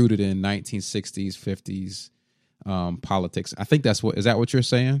that's rooted in 1960s, 50s politics. I think is that what you're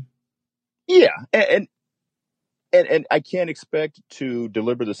saying? Yeah. And I can't expect to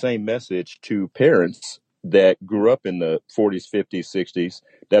deliver the same message to parents that grew up in the 40s, 50s, 60s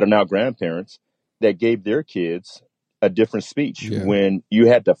that are now grandparents that gave their kids a different speech when you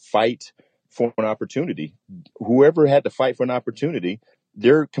had to fight for an opportunity. Whoever had to fight for an opportunity,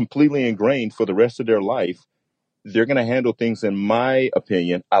 they're completely ingrained for the rest of their life. They're going to handle things, in my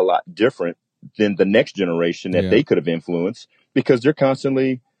opinion, a lot different than the next generation that they could have influenced because they're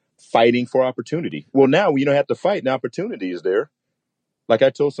constantly fighting for opportunity. Well, now you don't have to fight and opportunity is there. Like I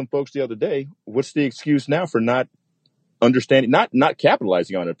told some folks the other day, what's the excuse now for not understanding, not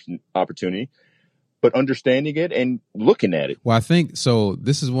capitalizing on an opportunity, but understanding it and looking at it? Well, I think so.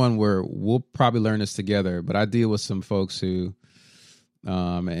 This is one where we'll probably learn this together, but I deal with some folks who,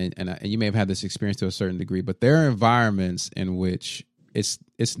 and you may have had this experience to a certain degree, but there are environments in which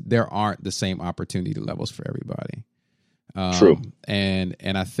there aren't the same opportunity levels for everybody. True. And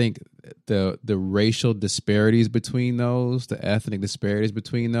I think the racial disparities between those, the ethnic disparities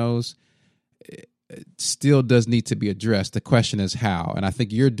between those, it still does need to be addressed. The question is how. And I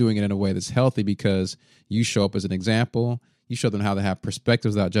think you're doing it in a way that's healthy because you show up as an example. You show them how to have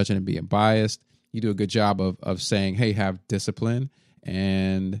perspectives without judging and being biased. You do a good job of saying, hey, have discipline.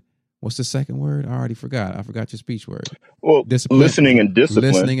 And what's the second word? I already forgot. I forgot your speech word. Well, discipline. Listening and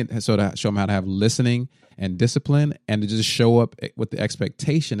discipline. Listening, so to show them how to have listening and discipline, and to just show up with the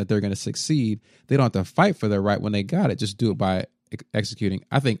expectation that they're going to succeed. They don't have to fight for their right when they got it. Just do it by executing.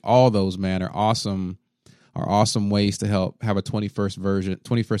 I think all those, man, are awesome ways to help have a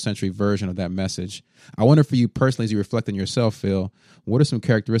 21st century version of that message. I wonder for you personally, as you reflect on yourself, Phil, what are some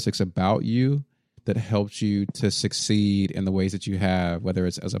characteristics about you that helped you to succeed in the ways that you have, whether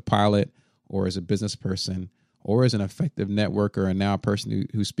it's as a pilot or as a business person or as an effective networker and now a person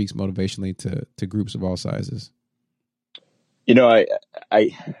who speaks motivationally to groups of all sizes? You know,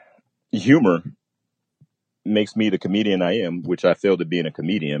 I humor makes me the comedian I am, which I failed at being a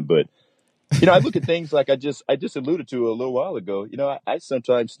comedian. But, you know, I look at things like I just alluded to a little while ago. You know, I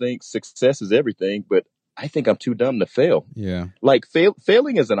sometimes think success is everything, but I think I'm too dumb to fail. Yeah. Like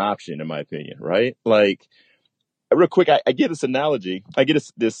failing is an option, in my opinion, right? Like, real quick, I get this analogy. I get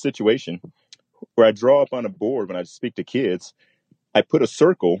this situation where I draw up on a board when I speak to kids. I put a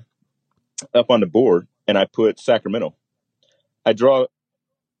circle up on the board and I put Sacramento. I don't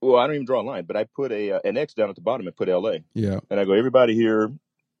even draw a line, but I put an X down at the bottom and put LA. Yeah. And I go, everybody here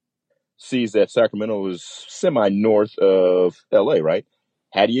sees that Sacramento is semi-north of LA, right?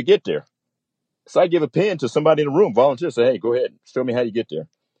 How do you get there? So I give a pen to somebody in the room, volunteer, say, hey, go ahead, show me how you get there.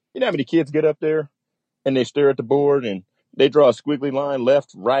 You know how many kids get up there and they stare at the board and they draw a squiggly line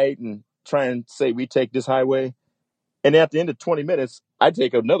left, right, and try and say, we take this highway. And at the end of 20 minutes, I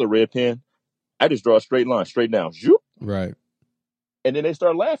take another red pen. I just draw a straight line, straight down. Zoop. Right. And then they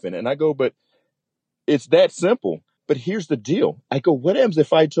start laughing. And I go, but it's that simple. But here's the deal. I go, what happens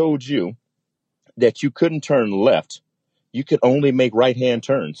if I told you that you couldn't turn left? You could only make right-hand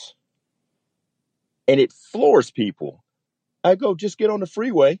turns. And it floors people. I go, just get on the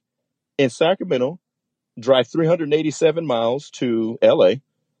freeway in Sacramento, drive 387 miles to LA,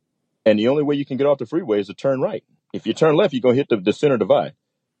 and the only way you can get off the freeway is to turn right. If you turn left, you're going to hit the center divide.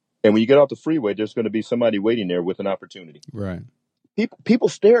 And when you get off the freeway, there's going to be somebody waiting there with an opportunity. Right. People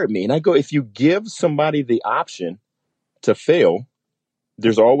stare at me, and I go, if you give somebody the option to fail,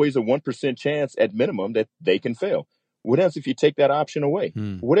 there's always a 1% chance at minimum that they can fail. What happens if you take that option away?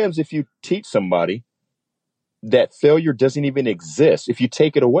 What happens if you teach somebody that failure doesn't even exist, if you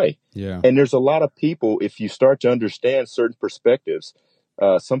take it away? Yeah. And there's a lot of people, if you start to understand certain perspectives,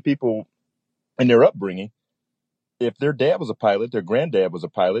 some people in their upbringing, if their dad was a pilot, their granddad was a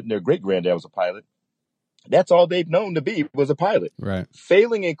pilot, and their great-granddad was a pilot, that's all they've known to be was a pilot. Right.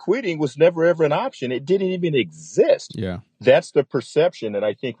 Failing and quitting was never, ever an option. It didn't even exist. Yeah. That's the perception that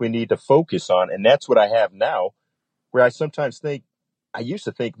I think we need to focus on. And that's what I have now, where I sometimes think, I used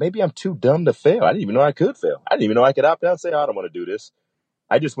to think maybe I'm too dumb to fail. I didn't even know I could fail. I didn't even know I could opt out and say, I don't want to do this.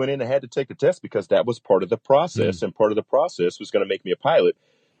 I just went in and had to take the test because that was part of the process. And part of the process was going to make me a pilot.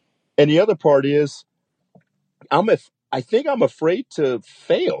 And the other part is I think I'm afraid to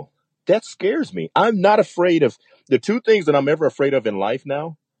fail. That scares me. I'm not afraid of the two things that I'm ever afraid of in life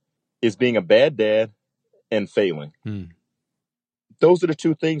now is being a bad dad and failing. Those are the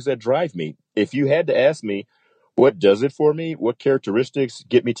two things that drive me. If you had to ask me, what does it for me? What characteristics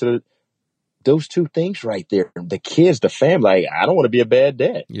get me to those two things right there? The kids, the family. I don't want to be a bad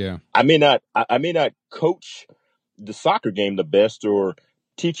dad. Yeah. I may not coach the soccer game the best or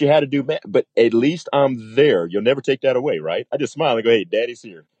teach you how to do math, but at least I'm there. You'll never take that away, right? I just smile and go, hey, daddy's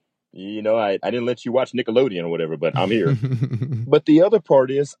here. You know, I didn't let you watch Nickelodeon or whatever, but I'm here. But the other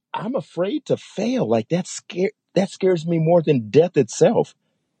part is I'm afraid to fail. Like that scares me more than death itself.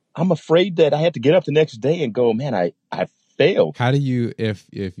 I'm afraid that I had to get up the next day and go, man, I failed. How do you, if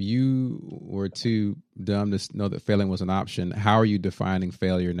you were too dumb to know that failing was an option, how are you defining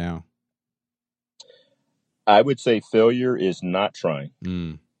failure now? I would say failure is not trying.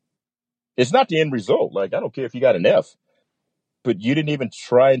 It's not the end result. Like, I don't care if you got an F, but you didn't even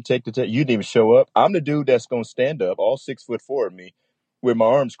try and take the test. You didn't even show up. I'm the dude that's going to stand up all 6'4" of me with my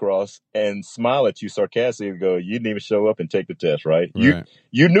arms crossed and smile at you sarcastically and go, you didn't even show up and take the test, right?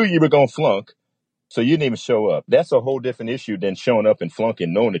 You knew you were going to flunk, so you didn't even show up. That's a whole different issue than showing up and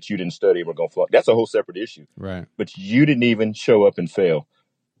flunking, knowing that you didn't study and were going to flunk. That's a whole separate issue. Right. But you didn't even show up and fail.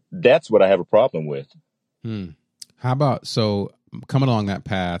 That's what I have a problem with. How about, so coming along that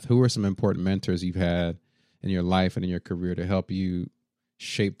path, who are some important mentors you've had in your life and in your career to help you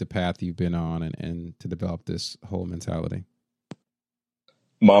shape the path you've been on and to develop this whole mentality?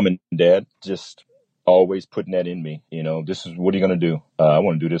 Mom and dad just always putting that in me. This is what are you going to do? I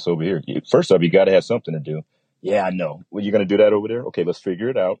want to do this over here. First off, you got to have something to do. Yeah, I know. Well, you're going to do that over there? Okay, let's figure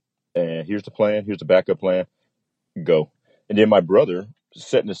it out. And here's the plan. Here's the backup plan. Go. And then my brother,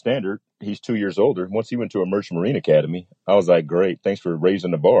 setting the standard, he's 2 years older. Once he went to a Merchant Marine Academy, I was like, great, thanks for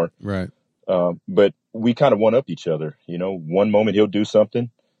raising the bar. Right. But we kind of one up each other. One moment he'll do something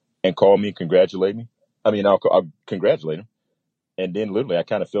and call me, congratulate me. I mean, I'll congratulate him. And then literally I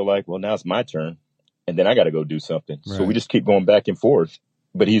kind of feel like, well, now it's my turn. And then I got to go do something. Right. So we just keep going back and forth.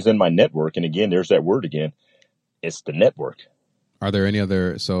 But he's in my network. And again, there's that word again. It's the network. Are there any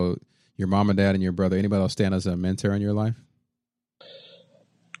other, so your mom and dad and your brother, anybody else stand as a mentor in your life?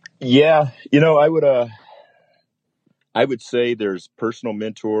 Yeah. I would say there's personal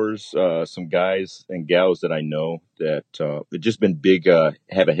mentors, some guys and gals that I know that have just been big,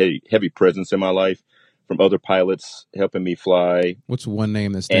 have a heavy presence in my life from other pilots helping me fly. What's one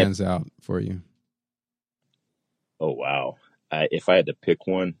name that stands out for you? Oh, wow. If I had to pick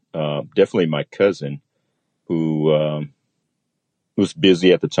one, definitely my cousin who was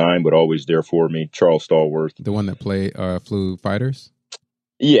busy at the time, but always there for me, Charles Stallworth. The one that flew fighters?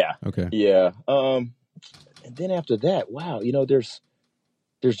 Yeah. Okay. Yeah. And then after that, wow, there's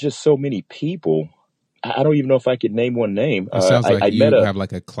just so many people. I don't even know if I could name one name. It sounds like you have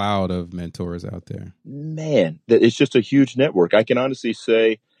like a cloud of mentors out there. Man, it's just a huge network. I can honestly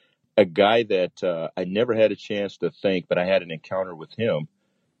say a guy that I never had a chance to thank, but I had an encounter with him,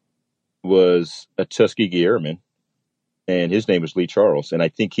 was a Tuskegee Airman, and his name is Lee Charles. And I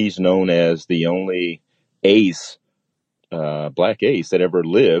think he's known as the only ace, black ace that ever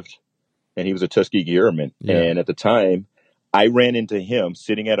lived. And he was a Tuskegee Airman. Yeah. And at the time, I ran into him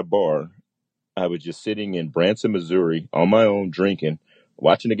sitting at a bar. I was just sitting in Branson, Missouri, on my own, drinking,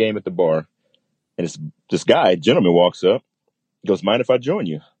 watching the game at the bar. And this gentleman walks up, goes, mind if I join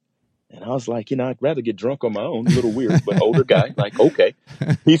you? And I was like, I'd rather get drunk on my own. A little weird, but older guy. Like, okay.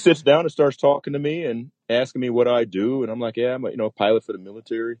 He sits down and starts talking to me and asking me what I do. And I'm like, yeah, I'm a pilot for the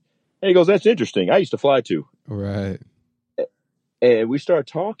military. And he goes, that's interesting. I used to fly too. Right. And we start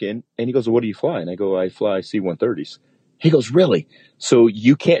talking, and he goes, well, what do you fly? And I go, I fly C-130s. He goes, really? So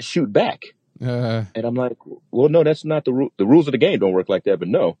you can't shoot back? And I'm like, well, no, that's not the rule. The rules of the game don't work like that, but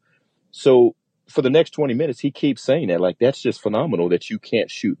no. So for the next 20 minutes, he keeps saying that, like, that's just phenomenal that you can't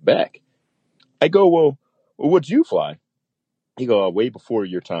shoot back. I go, well what'd you fly? He goes, way before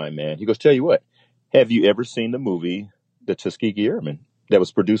your time, man. He goes, tell you what, have you ever seen the movie The Tuskegee Airmen that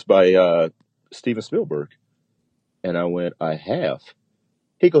was produced by Steven Spielberg? And I went, I have.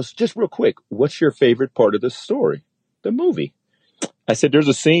 He goes, just real quick, what's your favorite part of the story, the movie? I said, there's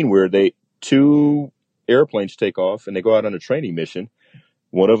a scene where two airplanes take off and they go out on a training mission.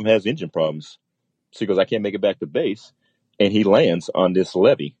 One of them has engine problems. So he goes, I can't make it back to base. And he lands on this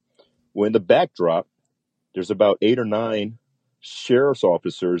levee. Well, in the backdrop, there's about 8 or 9 sheriff's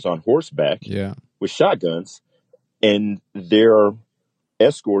officers on horseback with shotguns. And they're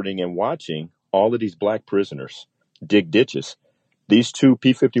escorting and watching all of these black prisoners dig ditches. These 2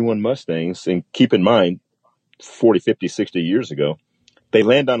 P-51 Mustangs, and keep in mind, 40, 50, 60 years ago, they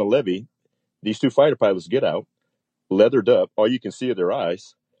land on a levee. These 2 fighter pilots get out, leathered up. All you can see are their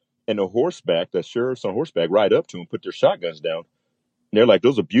eyes. And the sheriffs on horseback ride up to them, put their shotguns down. And they're like,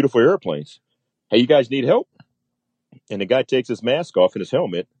 those are beautiful airplanes. Hey, you guys need help? And the guy takes his mask off and his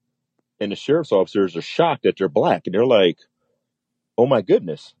helmet. And the sheriff's officers are shocked that they're black. And they're like, oh, my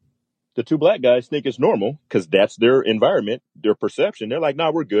goodness. The 2 black guys think it's normal because that's their environment, their perception. They're like,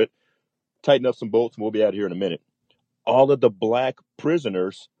 nah, we're good. Tighten up some bolts and we'll be out of here in a minute. All of the black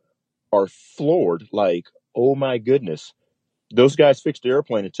prisoners are floored, like, oh, my goodness. Those guys fixed the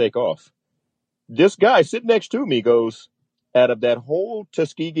airplane and take off. This guy sitting next to me goes, out of that whole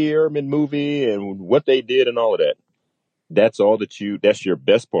Tuskegee Airmen movie and what they did and all of that, that's your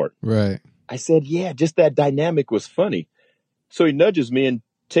best part. Right. I said, yeah, just that dynamic was funny. So he nudges me and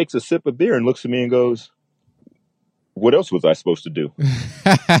takes a sip of beer and looks at me and goes, what else was I supposed to do?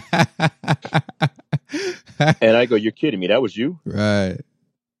 And I go, you're kidding me. That was you? Right.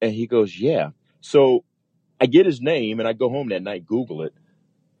 And he goes, yeah. So I get his name and I go home that night, Google it.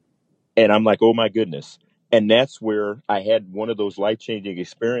 And I'm like, oh my goodness. And that's where I had one of those life-changing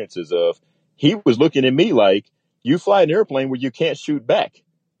experiences of, he was looking at me like, you fly an airplane where you can't shoot back.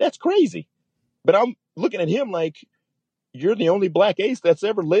 That's crazy. But I'm looking at him like, you're the only black ace that's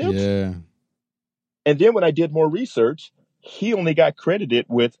ever lived. Yeah. And then when I did more research, he only got credited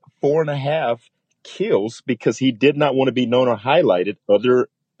with 4.5 kills because he did not want to be known or highlighted other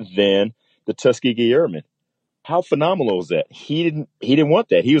than the Tuskegee Airmen. How phenomenal is that? He didn't want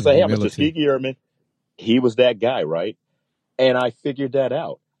that. He was like, hey, I'm a Tuskegee Airman. He was that guy, right? And I figured that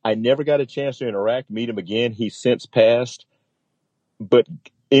out. I never got a chance to meet him again. He's since passed. But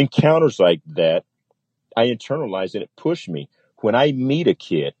encounters like that, I internalized and it pushed me. When I meet a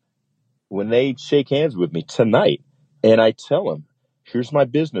kid, when they shake hands with me tonight, and I tell them, here's my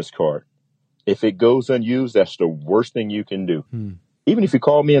business card. If it goes unused, that's the worst thing you can do. Even if you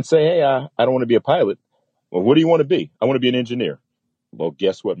call me and say, hey, I don't want to be a pilot. Well, what do you want to be? I want to be an engineer. Well,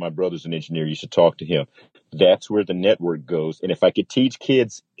 guess what? My brother's an engineer. You should talk to him. That's where the network goes. And if I could teach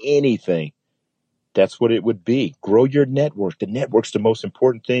kids anything, that's what it would be. Grow your network. The network's the most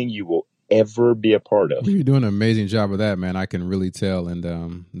important thing you will ever be a part of. You're doing an amazing job of that, man. I can really tell. And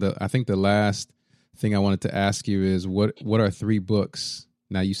I think the last thing I wanted to ask you is what are 3 books?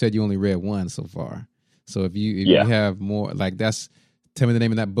 Now, you said you only read 1 so far. So if you have more, like tell me the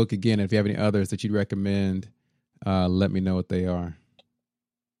name of that book again. If you have any others that you'd recommend, let me know what they are.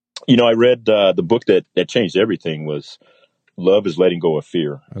 You know, I read the book that changed everything was Love is Letting Go of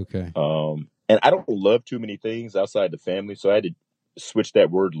Fear. Okay. And I don't love too many things outside the family, so I had to switch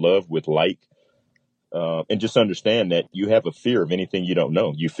that word love with like, and just understand that you have a fear of anything you don't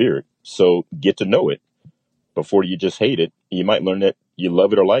know. You fear it. So get to know it before you just hate it. You might learn that you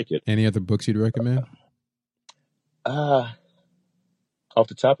love it or like it. Any other books you'd recommend? Off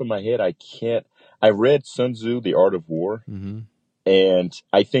the top of my head, I can't. I read Sun Tzu, The Art of War. Mm-hmm. And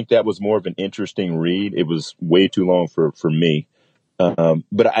I think that was more of an interesting read. It was way too long for me.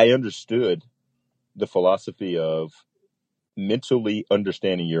 But I understood the philosophy of mentally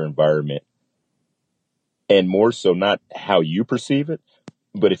understanding your environment, and more so not how you perceive it,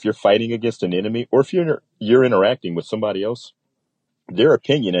 but if you're fighting against an enemy or if you're interacting with somebody else, their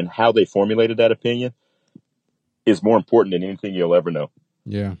opinion and how they formulated that opinion is more important than anything you'll ever know.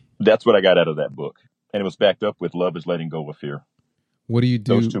 Yeah. That's what I got out of that book. And it was backed up with Love is Letting Go of Fear. What do you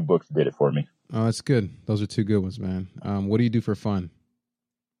do? Those 2 books did it for me. Oh, that's good. Those are 2 good ones, man. What do you do for fun?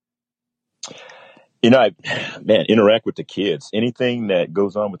 You know, interact with the kids. Anything that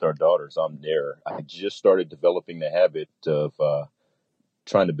goes on with our daughters, I'm there. I just started developing the habit of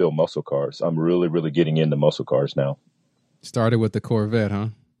trying to build muscle cars. I'm really, really getting into muscle cars now. Started with the Corvette, huh?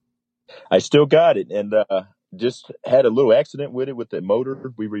 I still got it, and just had a little accident with it with the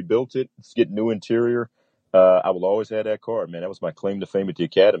motor. We rebuilt it. It's getting new interior. I will always have that car, man. That was my claim to fame at the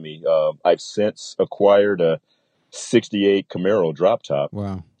Academy. I've since acquired a 68 Camaro drop top.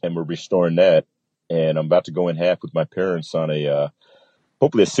 Wow. And we're restoring that. And I'm about to go in half with my parents on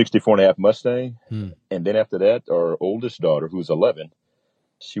hopefully a 64.5 Mustang. And then after that, our oldest daughter, who's 11,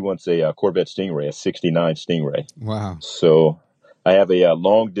 she wants a Corvette Stingray, a 69 Stingray. Wow. So I have a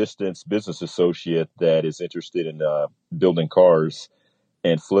long distance business associate that is interested in building cars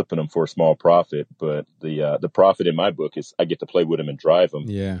and flipping them for a small profit. But the profit in my book is I get to play with them and drive them.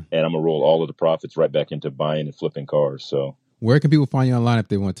 Yeah. And I'm going to roll all of the profits right back into buying and flipping cars. So where can people find you online if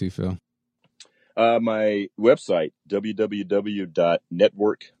they want to, Phil? My website,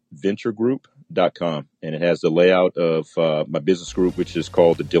 www.networkventuregroup.com. And it has the layout of my business group, which is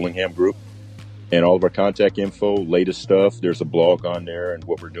called the Dillingham Group. And all of our contact info, latest stuff. There's a blog on there and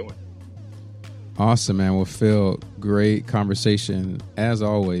what we're doing. Awesome, man. Well, Phil, great conversation. As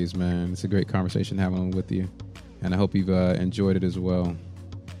always, man, it's a great conversation having with you. And I hope you've enjoyed it as well.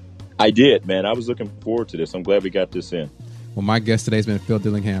 I did, man. I was looking forward to this. I'm glad we got this in. Well, my guest today has been Phil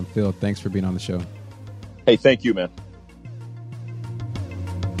Dillingham. Phil, thanks for being on the show. Hey, thank you, man.